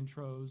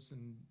intros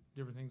and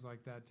different things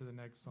like that to the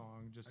next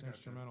song, just I gotcha.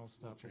 instrumental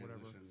stuff or whatever.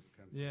 Transition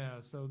kind of- Yeah,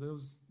 so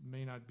those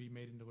may not be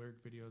made into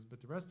lyric videos,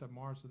 but the rest of them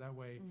are, so that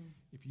way,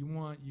 if you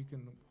want, you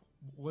can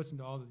listen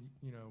to all the,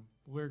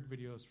 lyric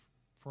videos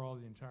for all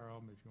the entire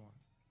album if you want.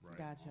 Right.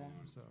 Gotcha.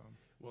 So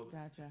Well,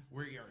 Gotcha.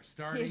 we are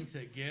starting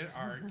to get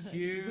our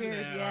cue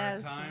that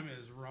yes. our time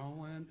is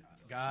rolling.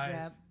 Guys,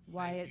 Yep. thank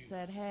Wyatt you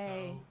said,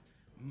 "Hey."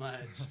 so much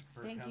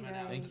for Thank you, coming guys.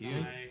 out Thank you.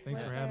 tonight.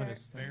 thanks We're for having there.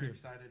 us. Thank Very you.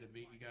 excited to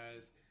meet you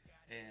guys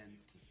and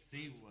to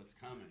see what's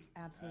coming.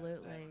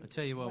 Absolutely. I'll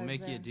tell you what, Was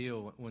make you a there-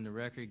 deal when the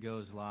record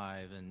goes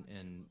live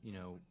and you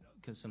know,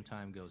 because some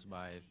time goes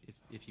by.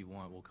 If you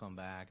want, we'll come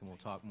back and we'll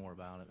talk more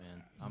about it,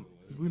 man.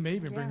 We may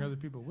even bring Yeah. other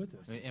people with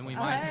us. And we Oh,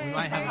 might hey,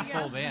 have there a you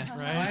full go. band.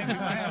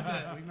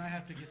 Right? We might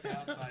have to get the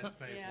outside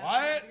space. Yeah.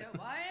 Wyatt, Yeah,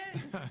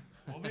 Wyatt?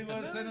 we'll be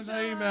listening to shots.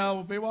 the email.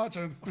 We'll be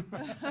watching.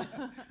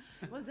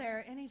 Was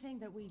there anything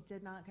that we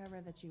did not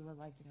cover that you would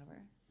like to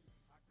cover?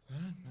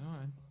 No,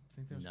 I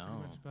think that's No.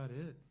 pretty much about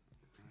it.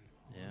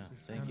 Yeah,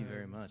 Just thank you kinda-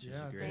 very much.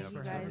 yeah, It's a great Thank you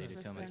opportunity guys to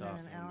for come and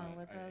spending talk. an hour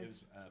with It us.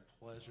 was a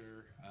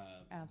pleasure.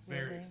 Absolutely.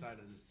 Very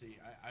excited to see.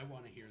 I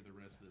want to hear the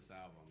rest of this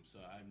album, so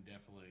I'm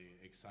definitely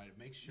excited.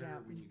 Make sure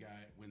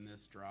Yeah. when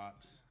this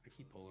drops, I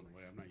keep pulling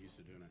away. I'm not used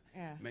to doing it.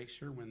 Yeah. Make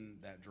sure when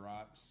that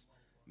drops,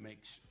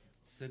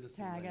 send us the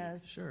Tag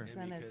links. us. Sure. And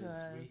Send it to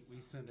because us.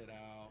 we send it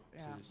out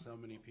Yeah. to so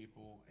many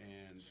people,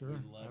 and Sure,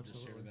 we'd love to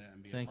absolutely. share that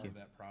and be Thank a part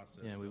you. of that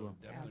process. Yeah, we So will.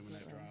 definitely when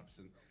that Absolutely. drops,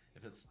 and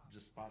if it's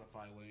just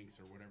Spotify links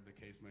or whatever the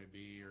case may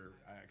be, or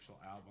actual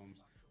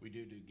albums, we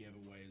do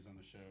giveaways on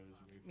the shows.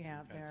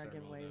 Yeah, we've had there are several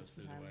of giveaways those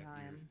from through the time to years.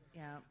 time.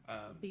 Yeah.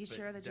 But Be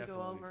sure that you go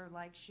definitely- over,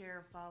 like,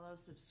 share, follow,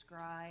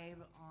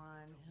 subscribe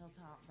on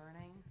Hilltop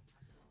Burning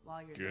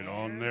while you're Get there.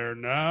 on there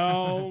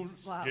now.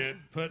 Wow.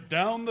 Put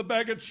down the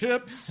bag of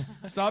chips.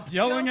 Stop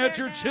yelling Go at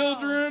there your now.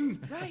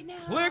 children. Right now.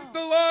 Click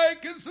the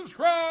like and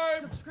subscribe.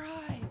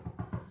 Subscribe.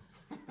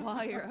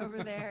 While you're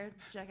over there,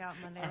 check out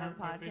Monday Love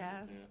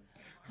Podcast.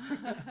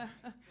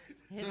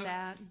 Hit So-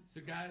 that.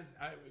 So, guys,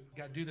 I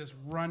got to do this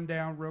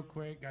rundown real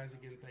quick. Guys,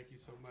 again, thank you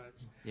so much.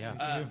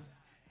 Yeah.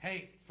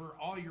 Hey, for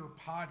all your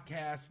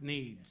podcast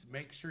needs,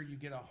 make sure you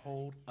get a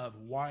hold of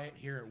Wyatt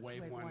here at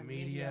Wave Wave One One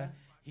Media. Media.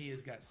 He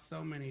has got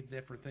so many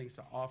different things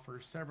to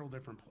offer, several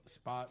different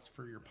spots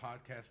for your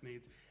podcast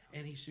needs.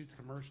 And he shoots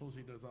commercials.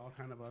 He does all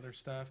kind of other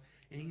stuff.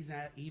 And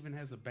even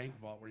has a bank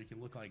vault where you can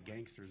look like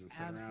gangsters and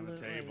sit around a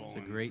Absolutely. table. It's a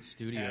and great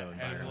studio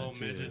have little environment,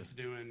 too. midgets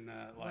doing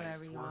like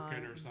Whatever you twerking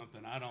want. or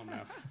something. I don't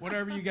know.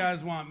 Whatever you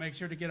guys want, make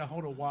sure to get a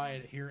hold of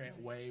Wyatt here at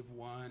Wave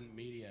One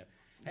Media.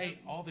 Hey,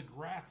 all the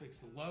graphics,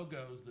 the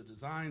logos, the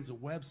designs, the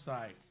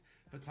websites,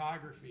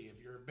 photography.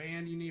 If you're a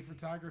band, you need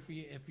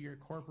photography. If you're a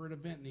corporate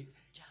event, need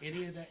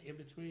any of that in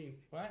between.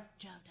 What?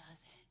 Joe does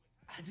it.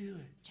 I do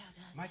it. Joe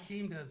does My it.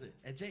 team does it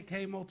at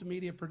JK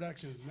Multimedia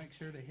Productions. Make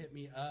sure to hit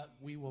me up.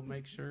 We will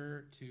make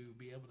sure to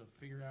be able to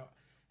figure out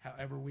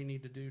however we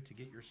need to do to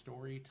get your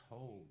story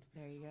told.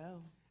 There you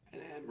go.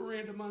 And then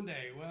Miranda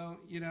Monday. Well,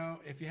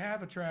 if you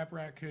have a trap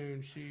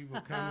raccoon, she will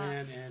come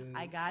in and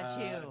I got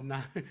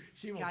you.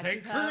 she will Got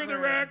take you care of the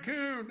covered.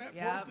 raccoon. That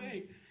Yep. poor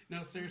thing.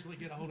 No, seriously,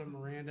 get a hold of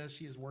Miranda.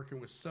 She is working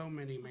with so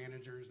many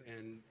managers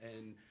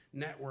and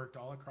networked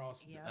all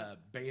across Yep.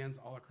 bands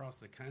all across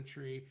the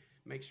country.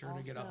 Make sure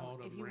to get a Also,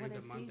 hold of if you want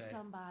Miranda to Monday. see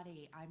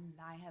somebody,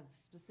 I have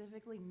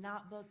specifically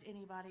not booked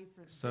anybody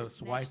for So this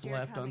swipe next year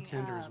left on coming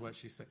Tinder is up. what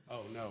she said.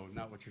 Oh no,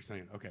 not what you're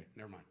saying. Okay,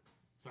 never mind.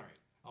 Sorry,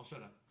 I'll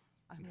shut up.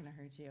 I'm gonna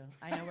hurt you.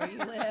 I know where you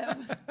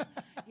live.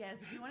 Yes,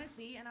 if you want to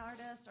see an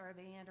artist or a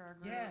band or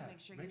a group, Yeah, make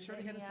sure make you sure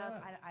to hit hit me us up.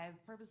 up. I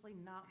have purposely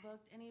not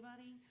booked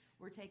anybody.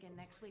 We're taking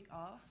next week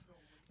off,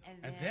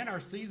 And then our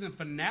season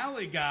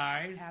finale,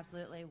 guys,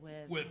 absolutely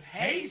with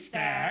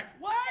Haystack.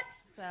 What?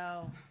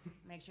 So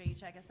make sure you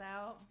check us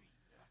out.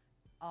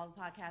 All the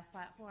podcast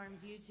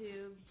platforms,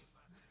 YouTube,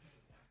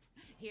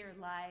 here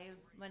live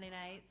Monday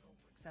nights,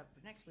 except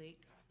for next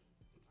week.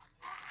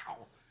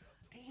 Ow!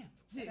 Damn,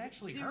 that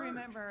actually do hurt.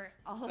 remember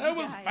all of That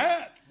you was guys,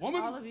 fat,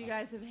 woman. all of you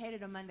guys have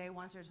hated a Monday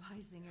once or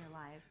twice in your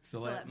life. So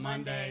let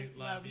Monday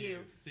love you.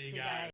 See you guys.